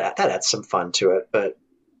 That adds some fun to it. But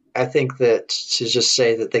I think that to just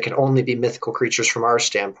say that they can only be mythical creatures from our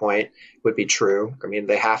standpoint would be true. I mean,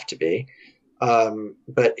 they have to be.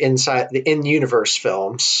 But inside the in-universe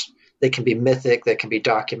films, they can be mythic, they can be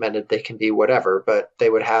documented, they can be whatever. But they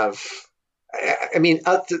would have, I mean,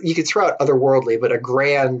 you could throw out otherworldly, but a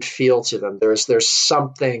grand feel to them. There's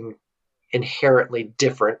something inherently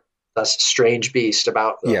different. That's a strange beast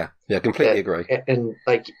about them. Yeah, completely agree. And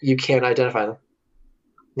like, you can't identify them.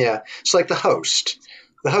 Yeah. It's like The Host.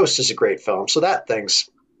 The Host is a great film. So that thing's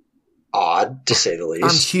odd, to say the least.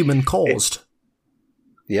 And human caused.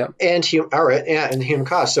 And human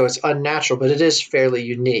caused. So it's unnatural, but it is fairly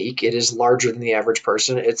unique. It is larger than the average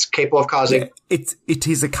person. It's capable of causing it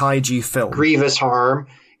is a kaiju film. Grievous harm.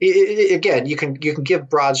 Again, you can give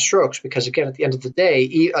broad strokes because, again, at the end of the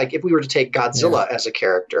day, like if we were to take Godzilla as a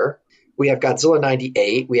character, we have Godzilla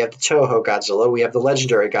 98, we have the Toho Godzilla, we have the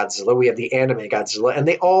legendary Godzilla, we have the anime Godzilla, and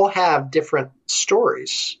they all have different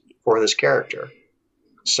stories for this character.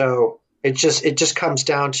 So it just comes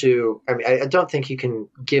down to, I mean, I don't think you can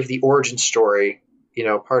give the origin story,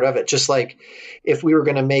 part of it. Just like if we were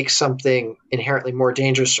going to make something inherently more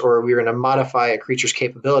dangerous, or we were going to modify a creature's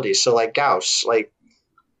capabilities. So like Gauss,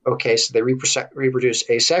 okay, so they reproduce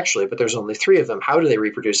asexually, but there's only 3 of them. How do they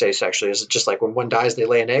reproduce asexually? Is it just like when one dies, they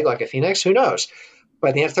lay an egg like a phoenix? Who knows?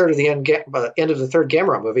 By the end of the third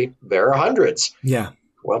Gamera movie, there are hundreds. Yeah.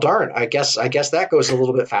 Well, darn. I guess that goes a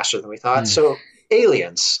little bit faster than we thought. So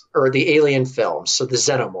aliens, or the alien films. So the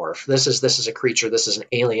xenomorph. This is a creature. This is an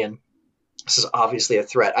alien. This is obviously a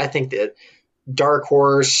threat. I think that Dark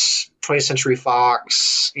Horse, 20th Century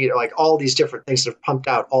Fox, like all these different things that have pumped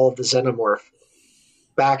out all of the xenomorph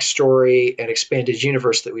backstory and expanded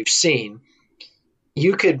universe that we've seen,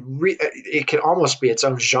 it could almost be its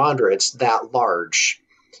own genre. It's that large.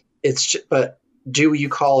 But do you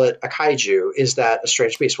call it a kaiju? Is that a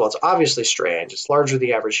strange beast? Well, it's obviously strange. It's larger than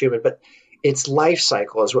the average human, but its life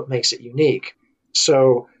cycle is what makes it unique.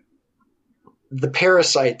 So the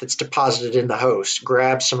parasite that's deposited in the host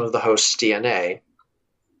grabs some of the host's DNA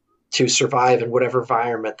to survive in whatever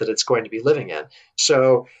environment that it's going to be living in.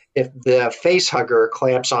 So if the face hugger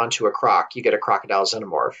clamps onto a croc, you get a crocodile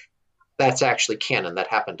xenomorph. That's actually canon. That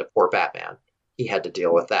happened to poor Batman. He had to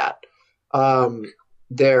deal with that.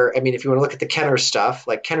 If you want to look at the Kenner stuff,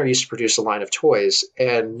 like Kenner used to produce a line of toys,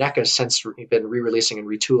 and NECA has since been re-releasing and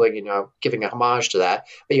retooling, giving a homage to that.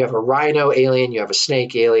 But you have a rhino alien, you have a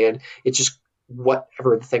snake alien. It's just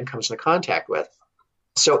whatever the thing comes into contact with.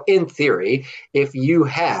 So in theory, if you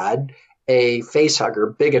had a face hugger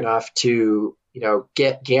big enough to,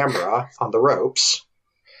 get Gamera on the ropes,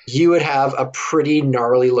 you would have a pretty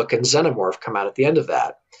gnarly looking xenomorph come out at the end of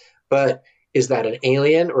that. But is that an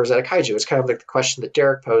alien or is that a kaiju? It's kind of like the question that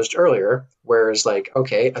Derek posed earlier, whereas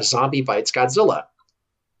okay, a zombie bites Godzilla.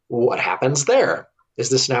 What happens there? Is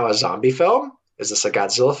this now a zombie film? Is this a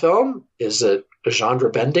Godzilla film? Is it a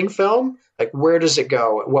genre-bending film? Like, where does it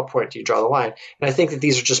go? At what point do you draw the line? And I think that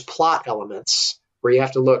these are just plot elements where you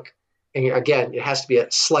have to look, and again, it has to be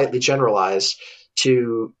slightly generalized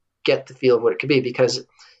to get the feel of what it could be. Because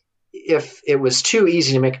if it was too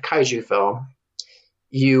easy to make a kaiju film,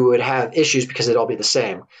 you would have issues because it'd all be the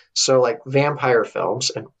same. So like vampire films,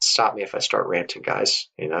 and stop me if I start ranting, guys.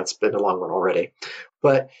 It's been a long one already.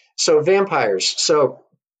 But so vampires. So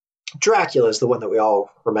Dracula is the one that we all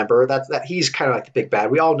remember. That he's kind of like the big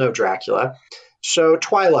bad. We all know Dracula. So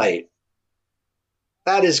Twilight,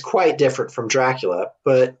 that is quite different from Dracula,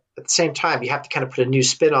 but at the same time, you have to kind of put a new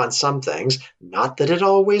spin on some things. Not that it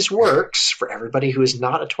always works for everybody who is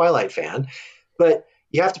not a Twilight fan, but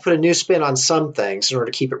you have to put a new spin on some things in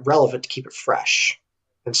order to keep it relevant, to keep it fresh.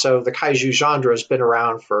 And so the kaiju genre has been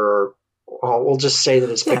around for, well, we'll just say that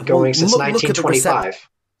it's been going since 1925.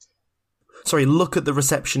 Look at the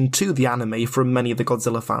reception to the anime from many of the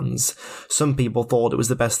Godzilla fans. Some people thought it was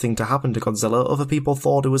the best thing to happen to Godzilla. Other people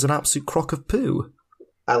thought it was an absolute crock of poo.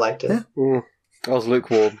 I liked it. Yeah. I was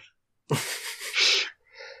lukewarm.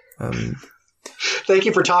 Thank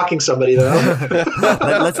you for talking somebody, though.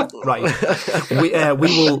 We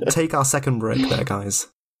will take our second break there, guys.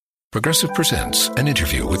 Progressive presents an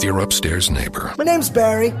interview with your upstairs neighbor. My name's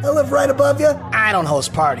Barry. I live right above you. I don't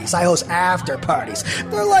host parties. I host after parties.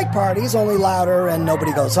 They're like parties, only louder and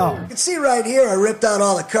nobody goes home. You can see right here I ripped out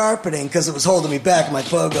all the carpeting because it was holding me back with my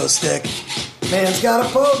pogo stick. Man's got a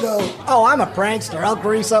pogo. Oh, I'm a prankster. I'll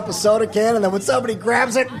grease up a soda can and then when somebody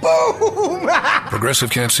grabs it, boom! Progressive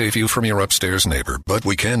can't save you from your upstairs neighbor, but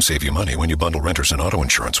we can save you money when you bundle renters and auto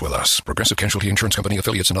insurance with us. Progressive Casualty Insurance Company,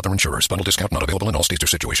 affiliates, and other insurers. Bundle discount not available in all states or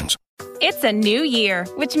situations. It's a new year,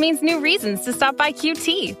 which means new reasons to stop by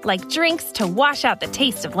QT, like drinks to wash out the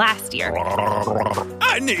taste of last year.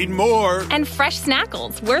 I need more! And fresh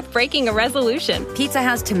snackles worth breaking a resolution. Pizza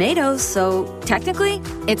has tomatoes, so technically,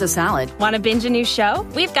 it's a salad. Want to binge a new show?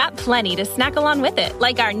 We've got plenty to snack along with it,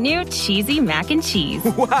 like our new cheesy mac and cheese.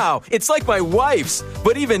 Wow, it's like my wife's,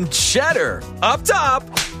 but even cheddar. Up top!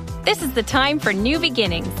 This is the time for new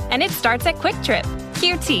beginnings, and it starts at Quick Trip.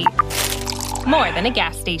 QT. More than a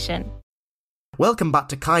gas station. Welcome back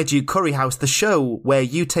to Kaiju Curry House, the show where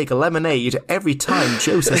you take a lemonade every time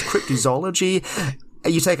Joe says cryptozoology.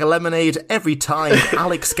 You take a lemonade every time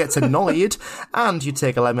Alex gets annoyed, and you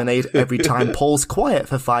take a lemonade every time Paul's quiet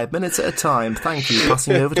for 5 minutes at a time. Thank you.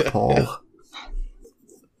 Passing over to Paul.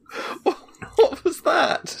 What was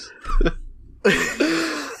that?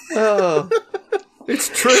 Oh. It's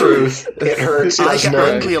true. It hurts. I get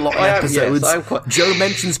angry a lot in episodes. Yes, Joe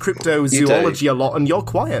mentions cryptozoology a lot, and you're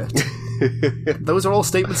quiet. Those are all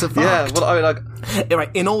statements of fact. Yeah, well, I mean,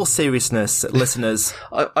 right, in all seriousness, listeners,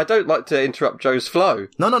 I don't like to interrupt Joe's flow.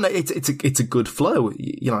 No, it's a good flow.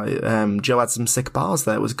 Joe had some sick bars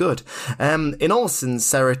there. It was good. In all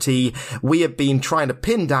sincerity, we have been trying to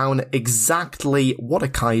pin down exactly what a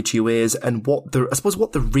kaiju is and what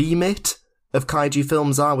the remit of kaiju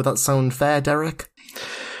films are. Would that sound fair, Derek?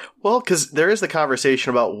 Well, because there is the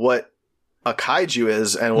conversation about what a kaiju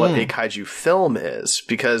is and what a kaiju film is,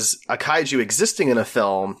 because a kaiju existing in a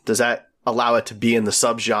film, does that allow it to be in the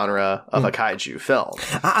subgenre of a kaiju film?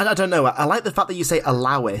 I don't know. I like the fact that you say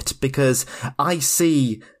allow it, because I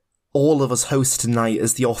see all of us hosts tonight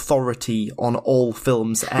as the authority on all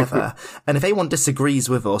films ever. And if anyone disagrees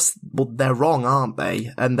with us, well, they're wrong, aren't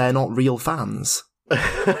they? And they're not real fans.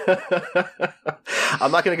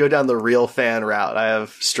 I'm not going to go down the real fan route. I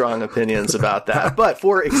have strong opinions about that. But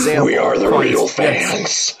for example, we are the real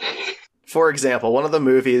fans. For example, one of the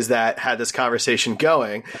movies that had this conversation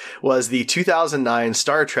going was the 2009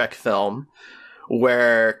 Star Trek film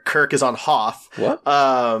where Kirk is on Hoth. What?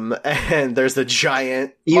 And there's the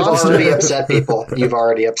giant You've monster. already upset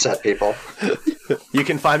people. You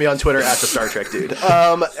can find me on Twitter at the Star Trek Dude.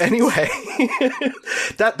 Anyway,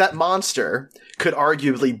 that monster could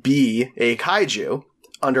arguably be a kaiju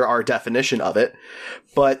under our definition of it,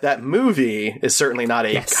 but that movie is certainly not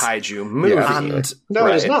a kaiju movie. No,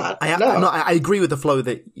 it is not. I agree with the flow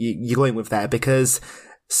that you're going with there, because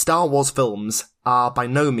Star Wars films are by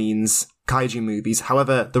no means kaiju movies.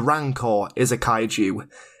 However, the Rancor is a kaiju.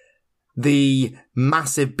 The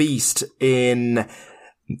massive beast in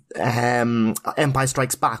Empire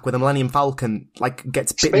Strikes Back, where the Millennium Falcon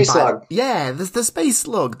gets bitten Space by Slug. Yeah, there's the Space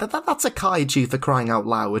Slug. That's a kaiju, for crying out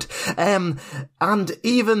loud. And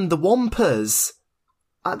even the Wampas,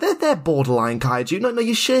 they're borderline kaiju. No,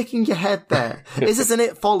 you're shaking your head there. Is this an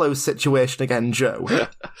It Follows situation again, Joe?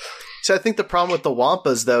 So I think the problem with the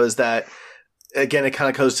Wampas, though, is that, again, it kind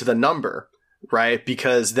of goes to the number, right?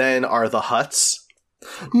 Because then are the Hutts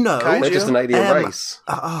No, kaiju? They're just an alien race.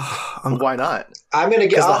 Why not? I'm going to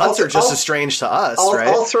get... Because the Hutts are just as strange to us, right?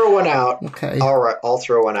 I'll throw one out. Okay. All right, I'll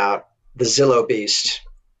throw one out. The Zillo Beast.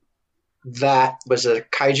 That was a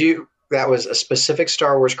kaiju. That was a specific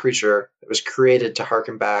Star Wars creature that was created to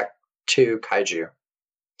harken back to kaiju.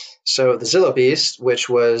 So the Zillo Beast, which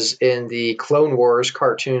was in the Clone Wars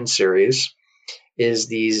cartoon series, is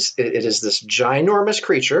this ginormous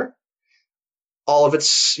creature. All of its,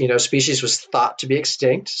 species was thought to be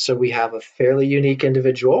extinct. So we have a fairly unique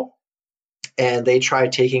individual, and they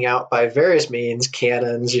tried taking out by various means,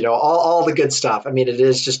 cannons, all the good stuff. I mean, it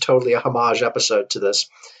is just totally a homage episode to this.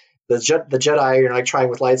 The Jedi are trying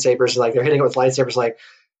with lightsabers, they're hitting it with lightsabers,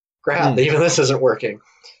 crap, even this isn't working.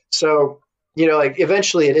 So like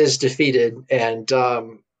eventually it is defeated, and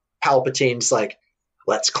Palpatine's like,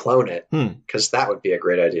 let's clone it, because that would be a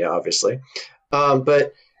great idea, obviously.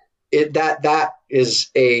 But that is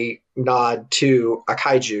a nod to a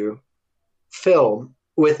kaiju film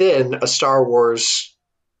within a Star Wars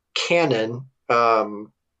canon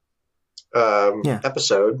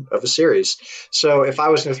episode of a series. So if I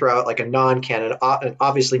was going to throw out like a non-canon,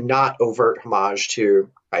 obviously not overt homage to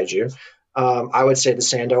kaiju, I would say the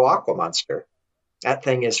Sando Aqua Monster. That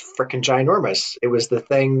thing is freaking ginormous. It was the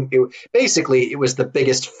thing. It was the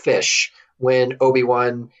biggest fish when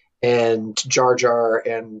Obi-Wan and Jar Jar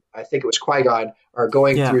and I think it was Qui-Gon are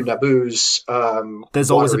going through Naboo's.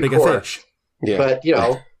 There's always a bigger fish. Yeah. But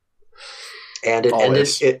and it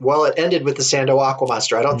ended with the Sando Aqua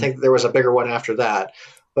Monster. I don't think there was a bigger one after that.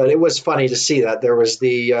 But it was funny to see that there was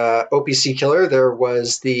the OPC killer. There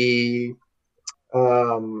was the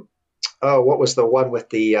what was the one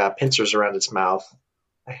with the pincers around its mouth?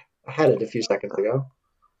 I had it a few seconds ago.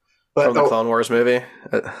 But, from the Clone Wars movie,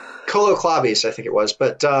 Colo Clavis, I think it was.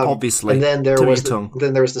 But obviously, and then there was the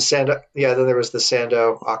Sando. Yeah, then there was the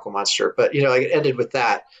Sando Aqua Monster. But it ended with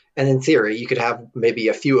that. And in theory, you could have maybe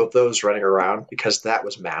a few of those running around because that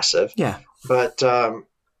was massive. Yeah. But so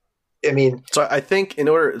I think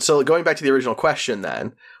going back to the original question,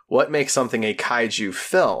 then what makes something a kaiju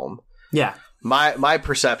film? Yeah. My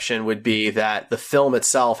perception would be that the film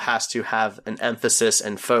itself has to have an emphasis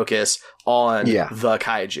and focus on the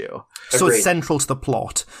kaiju. So it's central to the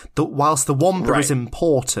plot. Whilst the Wampa is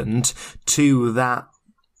important to that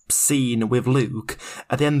scene with Luke,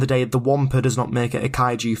 at the end of the day, the Wampa does not make it a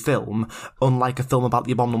kaiju film, unlike a film about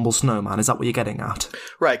the Abominable Snowman. Is that what you're getting at?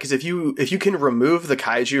 Right, because if you can remove the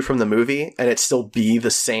kaiju from the movie and it still be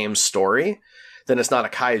the same story, then it's not a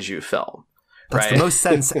kaiju film. That's the most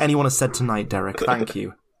sense anyone has said tonight, Derek. Thank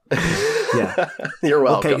you. Yeah. You're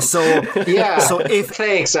welcome. Okay, so if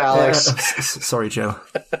thanks, Alex. Sorry, Joe.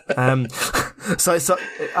 So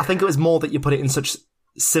I think it was more that you put it in such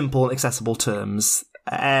simple and accessible terms,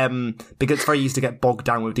 because it's very easy to get bogged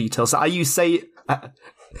down with details. So are you say?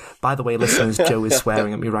 By the way, listeners, Joe is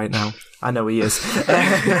swearing at me right now. I know he is.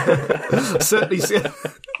 Certainly.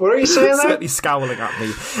 What are you saying? Certainly scowling at me.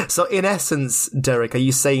 So, in essence, Derek, are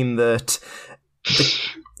you saying that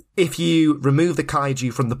if you remove the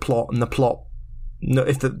kaiju from the plot, and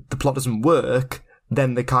if the plot doesn't work,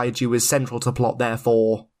 then the kaiju is central to the plot,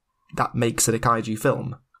 therefore that makes it a kaiju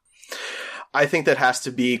film? I think that has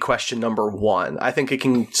to be question number one. I think it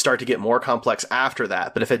can start to get more complex after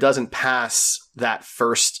that, but if it doesn't pass that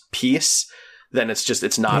first piece, then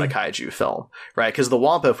it's not a kaiju film, right? Because the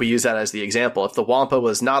Wampa, if we use that as the example, if the Wampa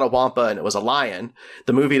was not a Wampa and it was a lion,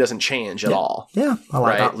 the movie doesn't change at all. Yeah, I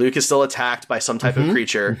like that. Luke is still attacked by some type of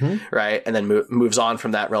creature, right? And then moves on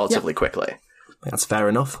from that relatively quickly. That's fair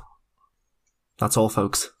enough. That's all,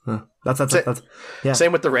 folks. That's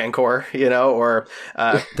Same with the Rancor, or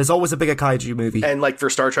there's always a bigger kaiju movie. And like for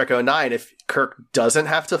Star Trek 09, if Kirk doesn't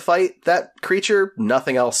have to fight that creature,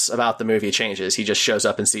 nothing else about the movie changes. He just shows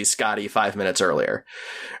up and sees Scotty 5 minutes earlier,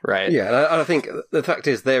 right? Yeah, and I think the fact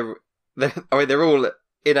is they're all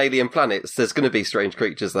in alien planets. There's going to be strange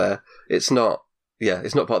creatures there. It's not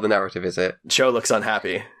part of the narrative, is it? Joe looks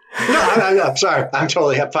unhappy. No, I'm sorry. I'm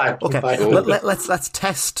totally fine. Okay, I'm fine. let's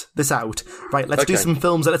test this out. Right, let's do some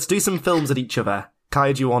films. Let's do some films at each other.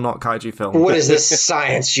 Kaiju or not kaiju film. What is this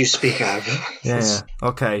science you speak of? Yeah.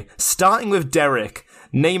 Okay. Starting with Derek.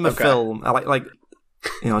 Name a film. Like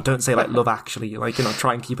don't say like Love Actually.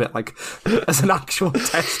 Try and keep it like as an actual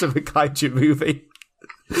test of a kaiju movie.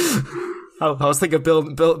 I was thinking of Bill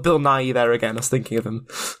Nighy there again. I was thinking of him.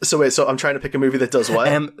 So wait, I'm trying to pick a movie that does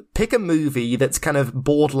what? Pick a movie that's kind of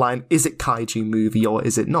borderline. Is it kaiju movie or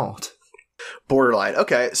is it not? Borderline.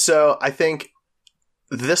 Okay, so I think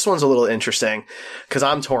this one's a little interesting because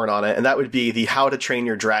I'm torn on it, and that would be the How to Train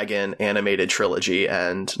Your Dragon animated trilogy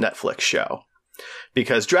and Netflix show.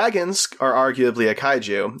 Because dragons are arguably a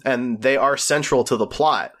kaiju, and they are central to the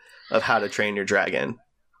plot of How to Train Your Dragon.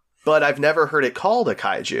 But I've never heard it called a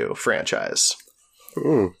kaiju franchise.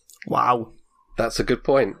 Wow. That's a good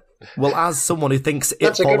point. Well, as someone who thinks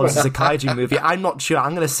it follows as a kaiju movie, I'm not sure.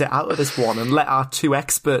 I'm going to sit out of this one and let our two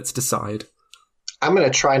experts decide. I'm going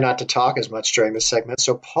to try not to talk as much during this segment.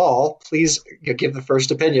 So, Paul, please give the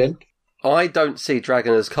first opinion. I don't see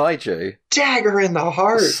dragon as kaiju. Dagger in the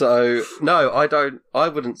heart. So, no, I don't. I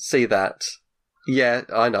wouldn't see that. Yeah,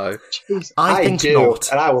 I know. Jeez, I think do,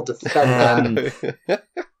 not. And I will defend that.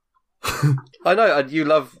 I know, and you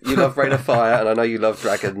love Rain of Fire, and I know you love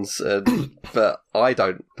dragons, but I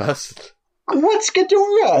don't personally. What's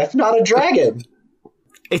Ghidorah if not a dragon?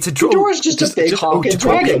 It's a Ghidorah's just a big honking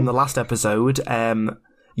dragon. In the last episode,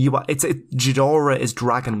 Ghidorah is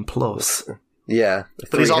Dragon Plus. Yeah.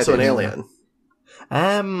 But he's also an alien.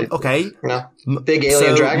 Okay. No. Big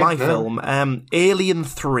alien dragon. My film, Alien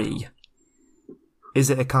 3. Is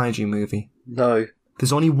it a kaiju movie? No.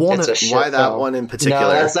 There's only one. Why that one in particular?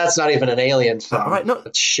 No, that's not even an alien film. Right, no.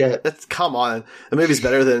 That's shit. Come on. The movie's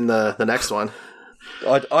better than the next one.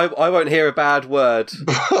 I won't hear a bad word.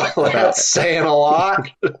 That's saying a lot.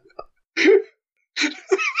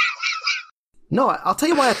 No, I'll tell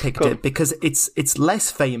you why I picked it, because it's less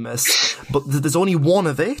famous, but there's only one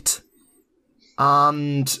of it,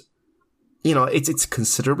 and it's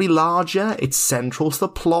considerably larger. It's central to the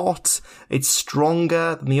plot. It's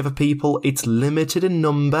stronger than the other people. It's limited in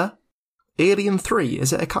number. Alien 3,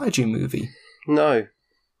 is it a kaiju movie? No.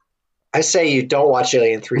 I say you don't watch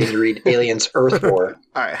Alien 3 and you read Aliens Earth War.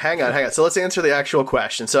 All right, hang on. So let's answer the actual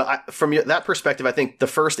question. So from that perspective, I think the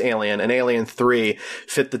first Alien and Alien 3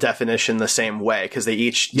 fit the definition the same way because they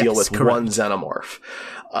each deal with one xenomorph.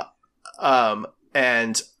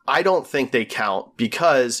 And I don't think they count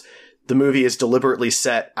because the movie is deliberately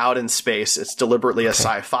set out in space. It's deliberately a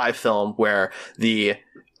sci-fi film where the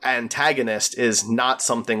antagonist is not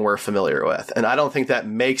something we're familiar with. And I don't think that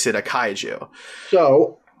makes it a kaiju.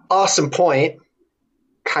 So... awesome point.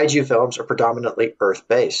 Kaiju films are predominantly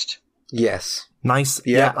Earth-based. Yes. Nice.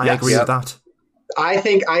 Yeah, I agree with that. I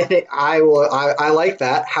think I like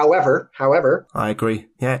that. However, I agree.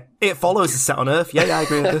 Yeah, it follows is set on Earth. Yeah, I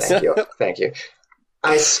agree with this. Thank you.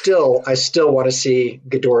 I still want to see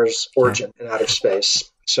Ghidorah's origin in outer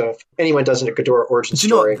space. So if anyone does a Ghidorah origin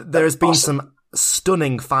story, there's been some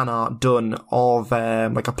stunning fan art done of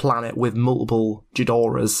like a planet with multiple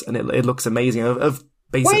Ghidorahs, and it looks amazing. Of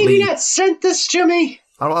basically, why have you not sent this to me?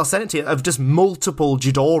 I'll send it to you. Of just multiple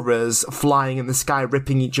Ghidorahs flying in the sky,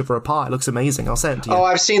 ripping each other apart. It looks amazing. I'll send it to you. Oh,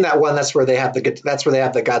 I've seen that one. That's where they have the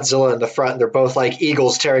Godzilla in the front, and they're both like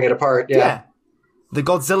eagles tearing it apart. Yeah. The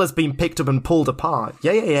Godzilla's been picked up and pulled apart.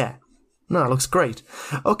 Yeah. No, it looks great.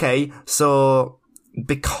 Okay, so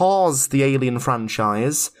because the Alien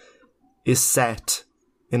franchise is set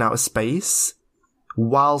in outer space,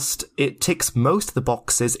 whilst it ticks most of the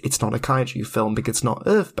boxes, it's not a kaiju film because it's not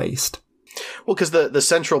Earth-based. Well, because the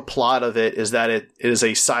central plot of it is that it is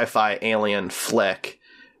a sci-fi alien flick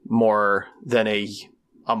more than a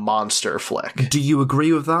monster flick. Do you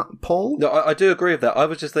agree with that, Paul? No, I do agree with that. I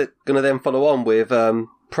was just going to then follow on with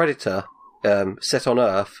Predator, set on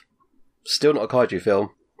Earth. Still not a kaiju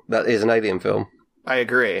film. That is an alien film. I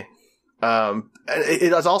agree.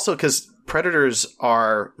 It is also because predators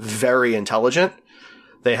are very intelligent.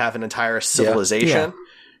 They have an entire civilization,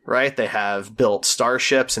 right? They have built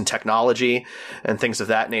starships and technology and things of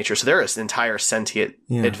that nature. So they're an entire sentient,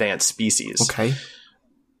 advanced species. Okay.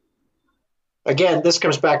 Again, this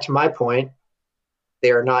comes back to my point.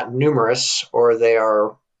 They are not numerous, or they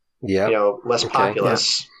are, less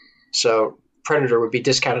populous. Yeah. So Predator would be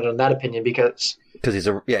discounted on that opinion because it's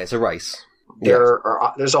a race.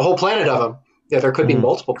 There's a whole planet of them. Yeah, there could be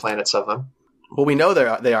multiple planets of them. Well, we know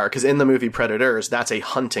they are because in the movie Predators, that's a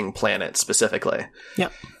hunting planet specifically.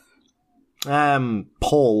 Yep.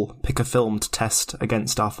 Paul, pick a film to test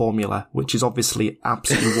against our formula, which is obviously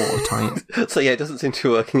absolutely watertight. So it doesn't seem to be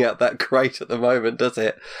working out that great at the moment, does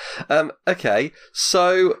it? Okay,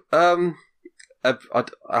 so I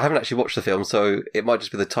haven't actually watched the film, so it might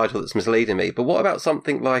just be the title that's misleading me. But what about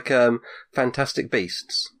something like Fantastic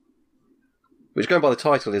Beasts? Which, going by the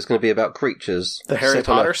title, is going to be about creatures. The Harry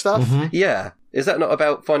Potter stuff? Mm-hmm. Yeah. Is that not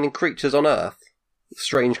about finding creatures on Earth?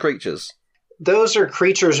 Strange creatures? Those are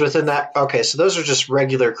creatures within that... Okay, so those are just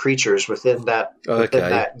regular creatures within that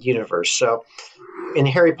universe. So in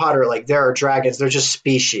Harry Potter, like, there are dragons. They're just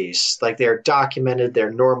species. Like, they're documented.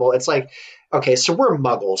 They're normal. It's like, okay, so we're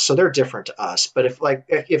muggles, so they're different to us. But if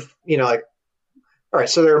all right,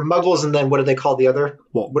 so there are muggles, and then what do they call the other?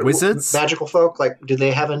 Wizards? Magical folk? Like, do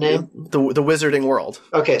they have a name? The wizarding world.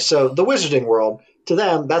 Okay, so the wizarding world, to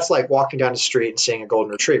them, that's like walking down the street and seeing a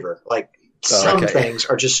golden retriever. Like, some things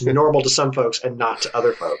are just normal to some folks and not to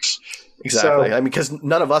other folks. Exactly. So, I mean, because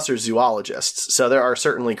none of us are zoologists, so there are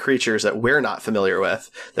certainly creatures that we're not familiar with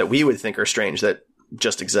that we would think are strange that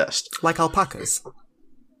just exist. Like alpacas.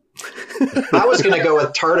 I was going to go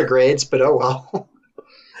with tardigrades, but oh well.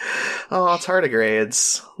 Oh,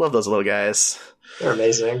 tardigrades. Love those little guys. They're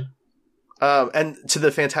amazing. And to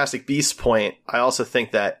the Fantastic Beasts point, I also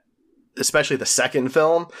think that, especially the second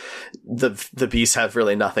film, the beasts have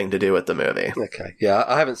really nothing to do with the movie. Okay. Yeah,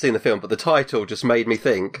 I haven't seen the film, but the title just made me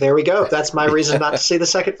think. There we go. That's my reason not to see the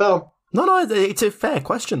second film. No, it's a fair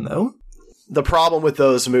question, though. the problem with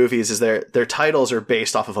those movies is their titles are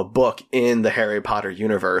based off of a book in the Harry Potter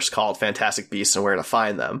universe called Fantastic Beasts and Where to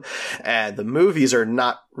Find Them. And the movies are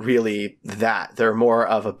not really that. They're more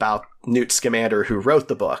of about Newt Scamander, who wrote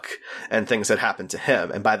the book, and things that happened to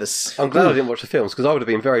him. And by this... I'm glad I didn't watch the films, because I would have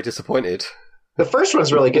been very disappointed. The first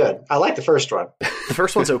one's really good. I like the first one. The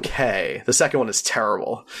first one's okay. The second one is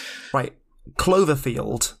terrible. Right.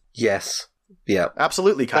 Cloverfield. Yes. Yeah.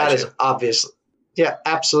 Absolutely, Kaiju. That is obvious. Yeah,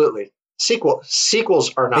 absolutely.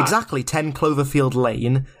 Sequels are not. Exactly. 10 Cloverfield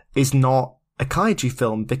Lane is not a kaiju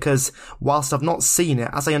film because whilst I've not seen it,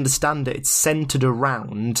 as I understand it, it's centered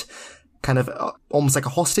around kind of almost like a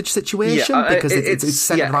hostage situation because it's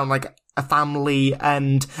centered around like a family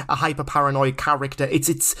and a hyper paranoid character.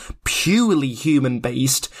 It's purely human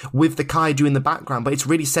based with the kaiju in the background, but it's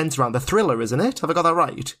really centered around the thriller, isn't it? Have I got that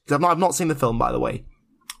right? I've not seen the film, by the way.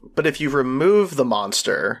 But if you remove the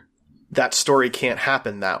monster, that story can't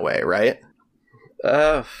happen that way, right?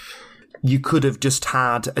 You could have just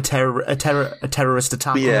had a terrorist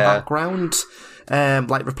attack on the background,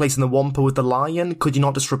 like replacing the Wampa with the lion. Could you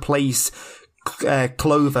not just replace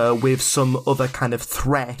Clover with some other kind of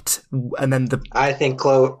threat, and then I think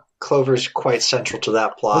Clover's quite central to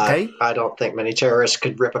that plot. Okay. I don't think many terrorists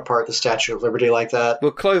could rip apart the Statue of Liberty like that.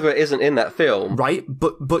 Well, Clover isn't in that film, right?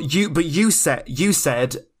 But you said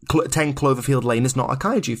 10 Cloverfield Lane is not a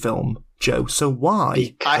kaiju film, Joe. So why?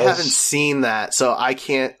 Because I haven't seen that, so I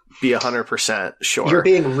can't be 100% sure. You're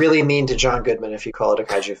being really mean to John Goodman if you call it a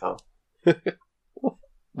kaiju film.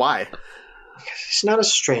 Why? He's not a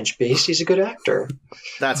strange beast. He's a good actor.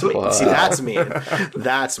 That's mean. See, that's mean.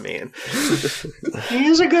 That's mean. He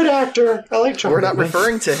is a good actor. I like John. We're not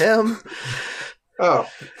referring to him. Oh,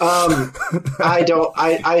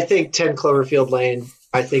 I think 10 Cloverfield Lane.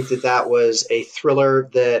 I think that was a thriller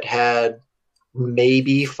that had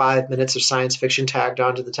maybe 5 minutes of science fiction tagged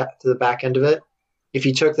on to the back end of it. If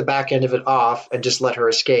you took the back end of it off and just let her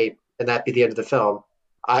escape, and that'd be the end of the film,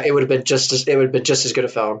 it would have been just as good a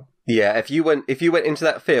film. Yeah, if you went into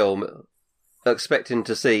that film expecting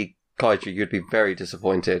to see kaiju, you'd be very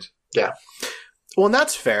disappointed. Yeah. Well, and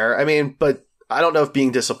that's fair. I mean, but I don't know if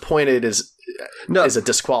being disappointed is a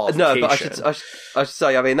disqualification. No, but I should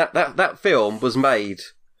say, I mean, that film was made...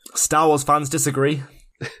 Star Wars fans disagree.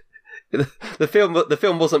 The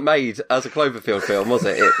film wasn't made as a Cloverfield film, was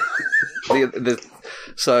it?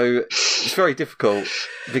 So it's very difficult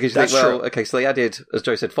because you think, well, okay, so they added, as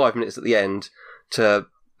Joe said, 5 minutes at the end to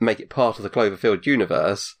make it part of the Cloverfield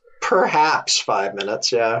universe. Perhaps 5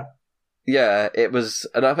 minutes, yeah. Yeah, it was,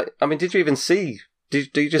 and I mean, did you even see?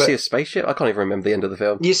 Did you just see a spaceship? I can't even remember the end of the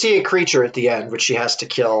film. You see a creature at the end, which she has to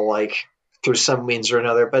kill, like through some means or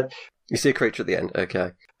another. But you see a creature at the end,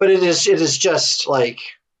 okay. But it is just like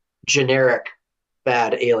generic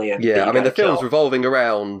bad alien. Yeah, I mean, the film's revolving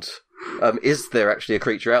around. Is there actually a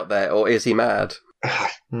creature out there, or is he mad?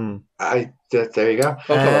 There you go.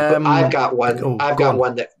 I've got one. I've got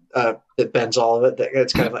one that bends all of it.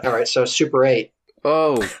 It's kind of like, all right. So Super 8.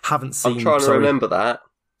 Oh, haven't seen. I'm trying to remember that.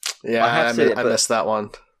 Yeah, I missed that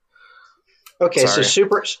one. Okay, so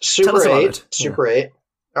Super 8. Super 8.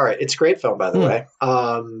 All right, it's a great film, by the way.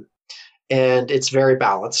 And it's very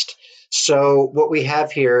balanced. So what we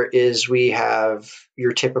have here is we have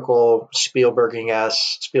your typical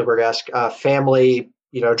Spielberg-esque family,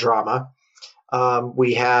 drama.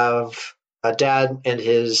 We have a dad and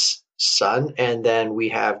his son, and then we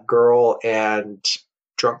have girl and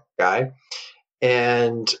drunk guy.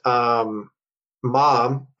 And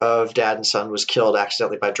mom of dad and son was killed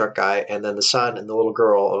accidentally by drunk guy, and then the son and the little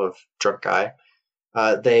girl of drunk guy,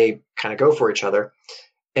 they kind of go for each other.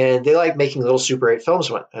 And they like making little Super 8 films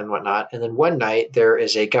and whatnot. And then one night there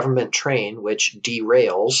is a government train which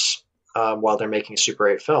derails while they're making a Super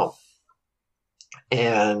 8 film.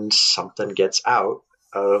 And something gets out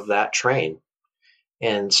of that train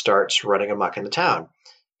and starts running amok in the town.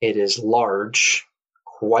 It is large,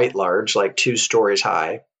 quite large, like 2 stories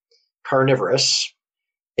high, carnivorous.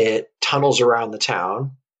 It tunnels around the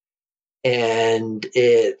town, and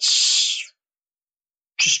it's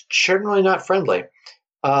just generally not friendly.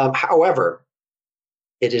 However,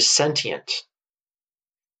 it is sentient.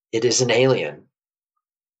 It is an alien.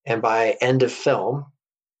 And by end of film,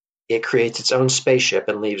 it creates its own spaceship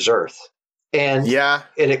and leaves Earth. And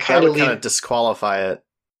it kind of disqualify it.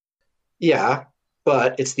 Yeah,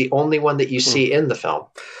 but it's the only one that you see in the film.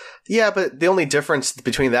 Yeah, but the only difference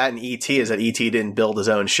between that and E.T. is that E.T. didn't build his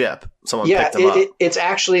own ship. Someone picked him up. It's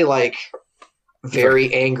actually like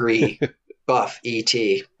very angry buff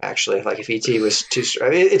E.T. actually. Like if E.T. was too...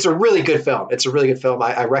 It's a really good film. It's a really good film.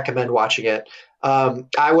 I recommend watching it.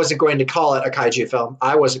 I wasn't going to call it a kaiju film.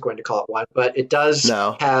 I wasn't going to call it one, but it does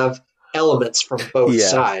have elements from both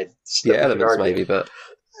sides. Yeah, elements maybe, but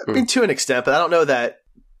I mean, to an extent, but I don't know that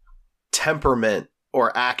temperament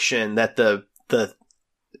or action that the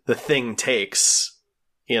thing takes,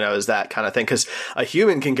 is that kind of thing. Because a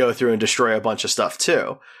human can go through and destroy a bunch of stuff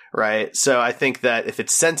too, right? So I think that if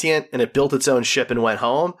it's sentient and it built its own ship and went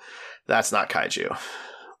home, that's not kaiju.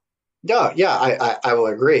 No, yeah, I will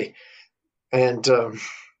agree, and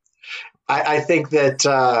I think that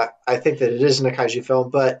it isn't a kaiju film,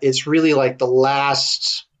 but it's really like the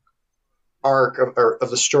last arc of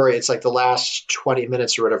the story. It's like the last 20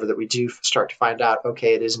 minutes or whatever that we do start to find out,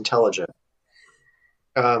 okay, it is intelligent.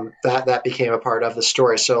 That became a part of the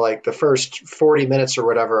story. So like the first 40 minutes or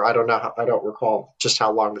whatever, I don't recall just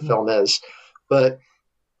how long the film is, but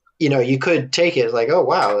you could take it like, oh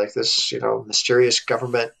wow, like this, mysterious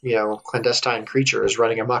government, clandestine creature is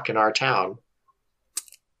running amok in our town.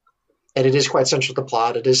 And it is quite central to the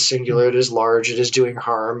plot. It is singular. It is large. It is doing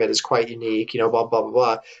harm. It is quite unique, blah, blah, blah,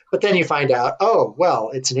 blah. But then you find out, oh, well,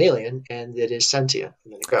 it's an alien and it is sentient.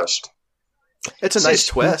 And then it goes. It's a nice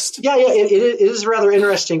twist. Yeah, it is a rather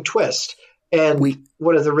interesting twist. And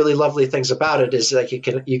one of the really lovely things about it is like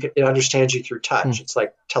it understands you through touch. It's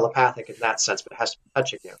like telepathic in that sense, but it has to be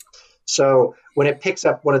touching you. So when it picks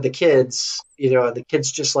up one of the kids, and the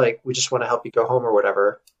kid's just like, we just want to help you go home or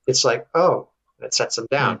whatever. It's like, oh, and it sets them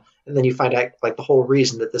down. And then you find out like the whole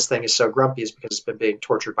reason that this thing is so grumpy is because it's been being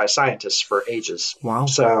tortured by scientists for ages. Wow.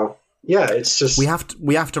 So yeah, it's just we have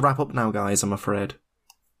to wrap up now, guys. I'm afraid.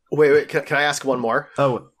 Wait, can I ask one more?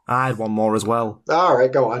 Oh, I had one more as well. All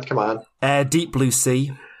right, go on, come on. Deep Blue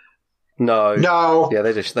Sea. No. Yeah,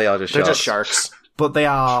 they're just sharks. They're just sharks. But they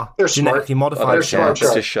are genetically modified. They're smart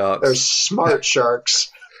sharks. Just sharks. They're smart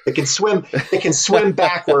sharks. They can swim. They can swim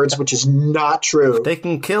backwards, which is not true. They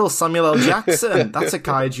can kill Samuel L. Jackson. That's a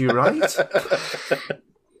kaiju, right?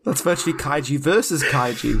 That's virtually kaiju versus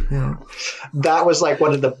kaiju. Yeah. That was like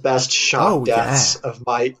one of the best shock deaths of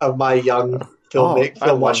my young film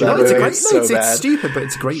watching. No, it's stupid, but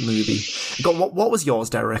it's a great movie. What was yours,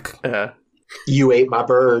 Derek? You Ate My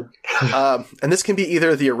Bird. And this can be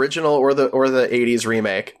either the original or the 80s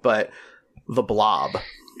remake, but The Blob.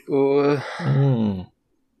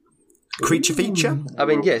 Creature feature? I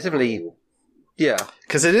mean, yeah, it's definitely, yeah.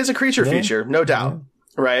 Because it is a creature feature, no doubt,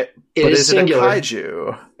 right? But is singular. It a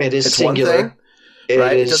kaiju? It's singular. One thing,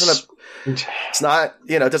 right? It doesn't. It's not.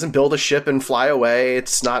 It doesn't build a ship and fly away. It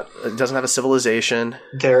doesn't have a civilization.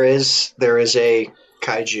 There is a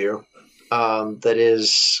kaiju that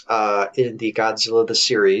is in the Godzilla the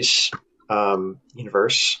series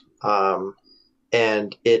universe,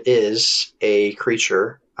 and it is a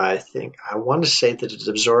creature. I want to say that it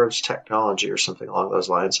absorbs technology or something along those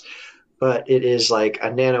lines, but it is like a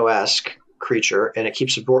nano-esque creature, and it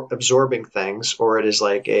keeps absorbing things, or it is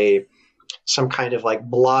like some kind of like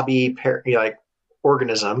blobby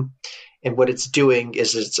organism, and what it's doing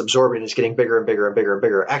is it's absorbing. It's getting bigger and bigger and bigger and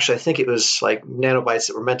bigger. Actually, I think it was like nanobites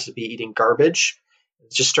that were meant to be eating garbage.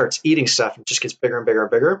 It just starts eating stuff and just gets bigger and bigger and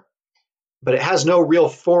bigger, but it has no real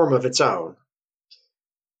form of its own.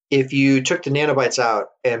 If you took the nanobites out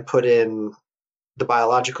and put in the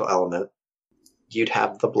biological element, you'd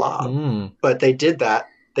have the blob. But they did that.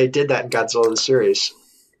 They did that in Godzilla the series.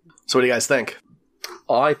 So what do you guys think?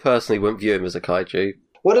 I personally wouldn't view him as a kaiju.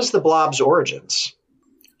 What is the blob's origins?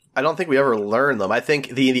 I don't think we ever learned them. I think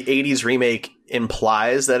the 80s remake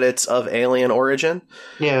implies that it's of alien origin.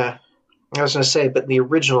 Yeah. I was going to say, but in the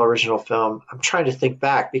original film, I'm trying to think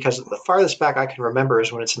back, because the farthest back I can remember is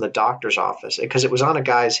when it's in the doctor's office, because it was on a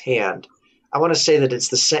guy's hand. I want to say that it's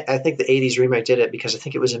the same. I think the 80s remake did it because I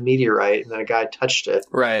think it was a meteorite and then a guy touched it.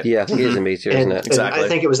 Right. Yeah, I think it is a meteor, isn't it? Exactly. I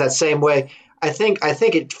think it was that same way. I think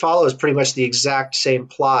it follows pretty much the exact same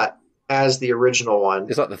plot as the original one.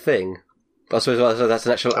 It's like The Thing. I suppose that's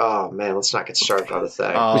an actual... Oh, man, let's not get started on The Thing.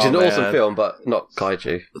 Which is an awesome film, but not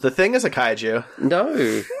kaiju. The Thing is a kaiju. No.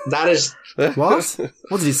 That is... What?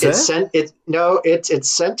 What did he say? It's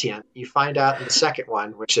sentient. You find out in the second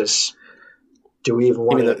one, which is... Do we even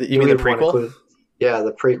want to... You mean the prequel? Yeah,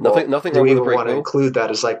 the prequel. Nothing do we wrong with even the prequel. want to include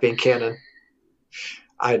that as like being canon?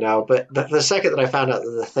 I know, but the second that I found out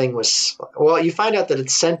that the Thing was... Well, you find out that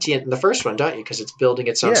it's sentient in the first one, don't you? Because it's building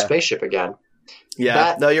its own spaceship again.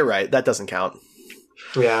 Yeah, no, you're right. That doesn't count.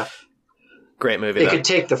 Yeah. Great movie, It could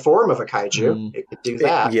take the form of a kaiju. It could do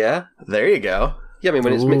that. Yeah. There you go. Yeah, I mean,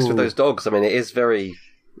 when it's mixed with those dogs, I mean, it is very...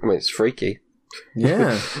 I mean, it's freaky.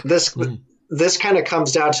 Yeah. This kind of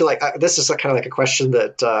comes down to, like... this is kind of like a question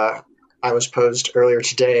that I was posed earlier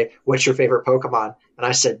today. What's your favorite Pokemon? And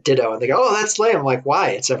I said Ditto. And they go, oh, that's lame. I'm like, why?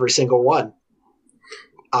 It's every single one.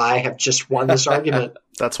 I have just won this argument.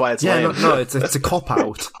 That's why it's lame. No, it's a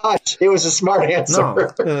cop-out. It was a smart answer.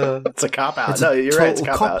 No. It's a cop-out. It's No, a you're right. It's a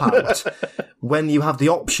total cop-out. When you have the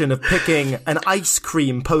option of picking an ice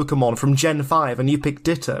cream Pokemon from Gen 5 and you pick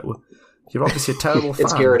Ditto, you're obviously a terrible fan.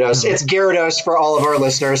 It's Gyarados. It's Gyarados for all of our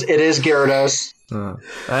listeners. It is Gyarados.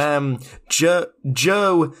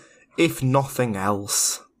 Joe, if nothing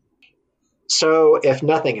else. So, if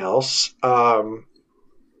nothing else, I'm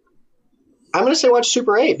going to say watch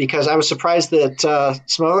Super 8 because I was surprised that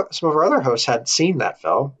some of our other hosts had seen that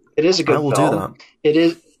film. It is a good film. I will do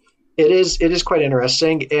that. It is quite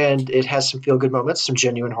interesting, and it has some feel-good moments, some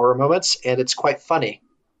genuine horror moments, and it's quite funny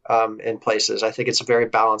in places. I think it's a very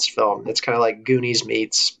balanced film. It's kind of like Goonies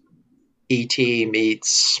meets E.T.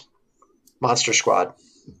 meets Monster Squad.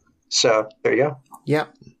 So, there you go. Yeah.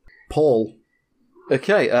 Paul.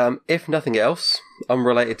 Okay, if nothing else,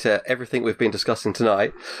 unrelated to everything we've been discussing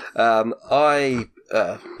tonight, I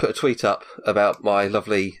put a tweet up about my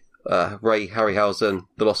lovely Ray Harryhausen,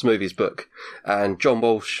 The Lost Movies book, and John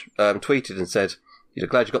Walsh tweeted and said,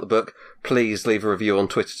 glad you got the book, please leave a review on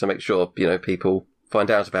Twitter to make sure, people find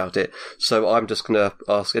out about it. So I'm just going to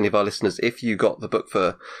ask any of our listeners, if you got the book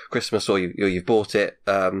for Christmas or you've bought it,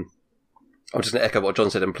 I'm just going to echo what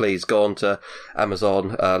John said, and please go on to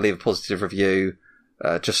Amazon, leave a positive review,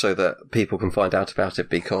 just so that people can find out about it,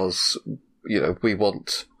 because, we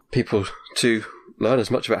want people to learn as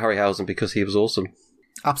much about Harryhausen because he was awesome.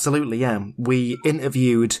 Absolutely, yeah. We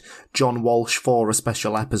interviewed John Walsh for a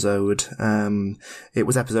special episode. It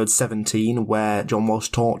was episode 17, where John Walsh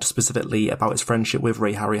talked specifically about his friendship with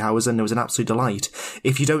Ray Harryhausen. It was an absolute delight.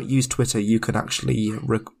 If you don't use Twitter, you can actually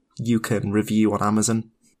you can review on Amazon.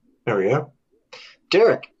 There we go.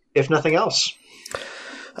 Derek, if nothing else.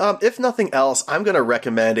 If nothing else, I'm going to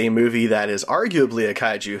recommend a movie that is arguably a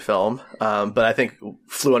kaiju film, but I think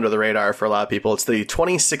flew under the radar for a lot of people. It's the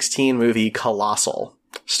 2016 movie Colossal,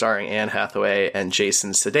 starring Anne Hathaway and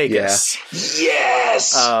Jason Sudeikis. Yeah.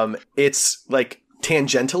 Yes! It's like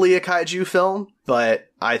tangentially a kaiju film, but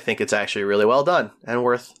I think it's actually really well done and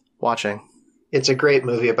worth watching. It's a great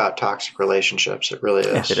movie about toxic relationships. It really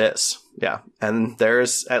is. It is. Yeah. And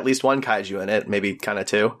there's at least one kaiju in it, maybe kind of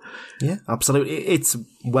two. Yeah, absolutely.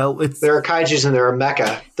 There are kaijus and there are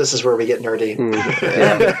mecha. This is where we get nerdy.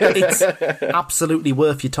 It's absolutely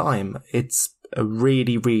worth your time. It's a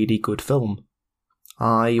really, really good film.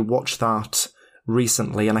 I watched that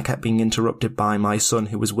recently and I kept being interrupted by my son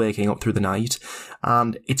who was waking up through the night.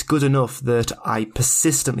 And it's good enough that I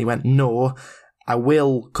persistently went, no, I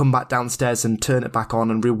will come back downstairs and turn it back on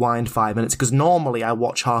and rewind 5 minutes, because normally I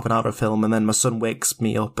watch half an hour of a film and then my son wakes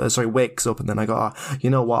up and then I go, you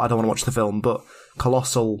know what, I don't want to watch the film. But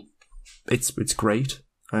Colossal, it's great.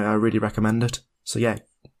 I really recommend it. So yeah,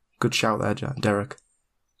 good shout there, Derek.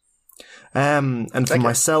 And for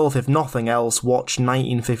myself, if nothing else, watch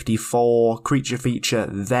 1954 creature feature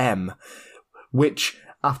Them, which,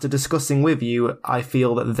 after discussing with you, I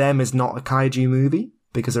feel that Them is not a kaiju movie,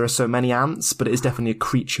 because there are so many ants, but it is definitely a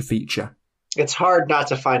creature feature. It's hard not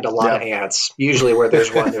to find a lot of ants. Usually where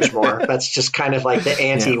there's one, there's more. That's just kind of like the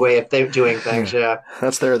anti way of doing things, yeah.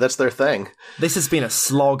 That's their thing. This has been a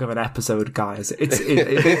slog of an episode, guys.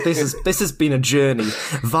 This has been a journey.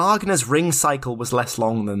 Wagner's Ring Cycle was less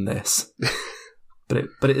long than this.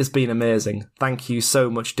 But it has been amazing. Thank you so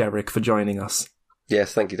much, Derek, for joining us.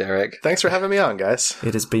 Yes, thank you, Derek. Thanks for having me on, guys.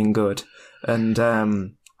 It has been good. And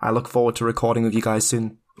I look forward to recording with you guys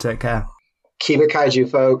soon. Take care. Keep it kaiju,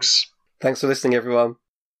 folks. Thanks for listening, everyone.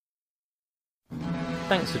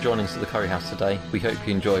 Thanks for joining us at the Curry House today. We hope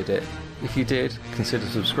you enjoyed it. If you did, consider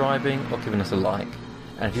subscribing or giving us a like.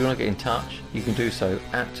 And if you want to get in touch, you can do so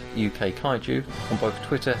at UK Kaiju on both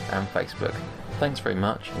Twitter and Facebook. Thanks very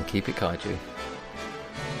much, and keep it kaiju.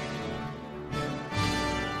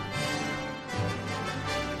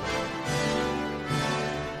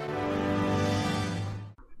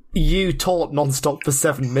 You talked non-stop for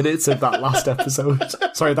 7 minutes of that last episode.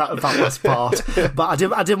 Sorry, that last part. But I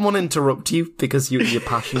didn't want to interrupt you because you're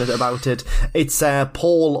passionate about it. It's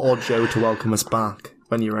Paul or Joe to welcome us back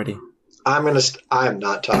when you're ready. I'm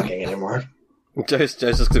not talking anymore. Joe's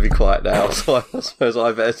just going to be quiet now, so I suppose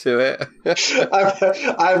I better do it.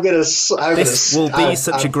 This will be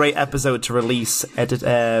such a great episode to release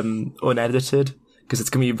unedited. Because it's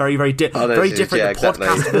going to be very, very different. The exactly.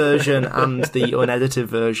 Podcast version and the unedited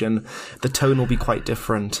version, the tone will be quite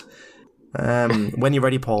different. When you're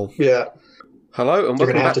ready, Paul. Yeah. Hello, and you're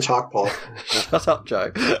going to have to talk, Paul. Shut up,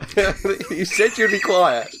 Joe. You said you'd be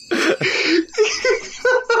quiet.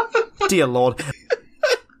 Dear Lord.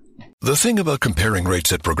 The thing about comparing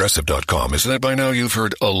rates at Progressive.com is that by now you've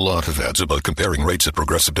heard a lot of ads about comparing rates at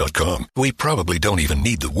Progressive.com. We probably don't even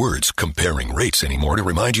need the words comparing rates anymore to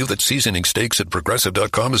remind you that seasoning steaks at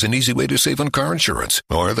Progressive.com is an easy way to save on car insurance,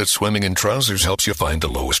 or that swimming in trousers helps you find the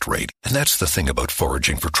lowest rate. And that's the thing about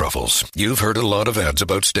foraging for truffles. You've heard a lot of ads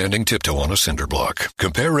about standing tiptoe on a cinder block.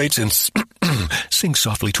 Compare rates and sing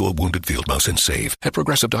softly to a wounded field mouse and save at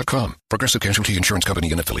Progressive.com. Progressive Casualty Insurance Company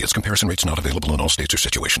and Affiliates. Comparison rates not available in all states or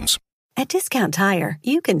situations. At Discount Tire,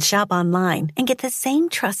 you can shop online and get the same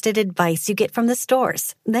trusted advice you get from the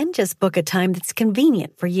stores. Then just book a time that's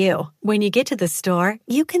convenient for you. When you get to the store,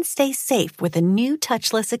 you can stay safe with a new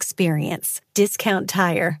touchless experience. Discount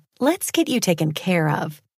Tire. Let's get you taken care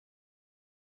of.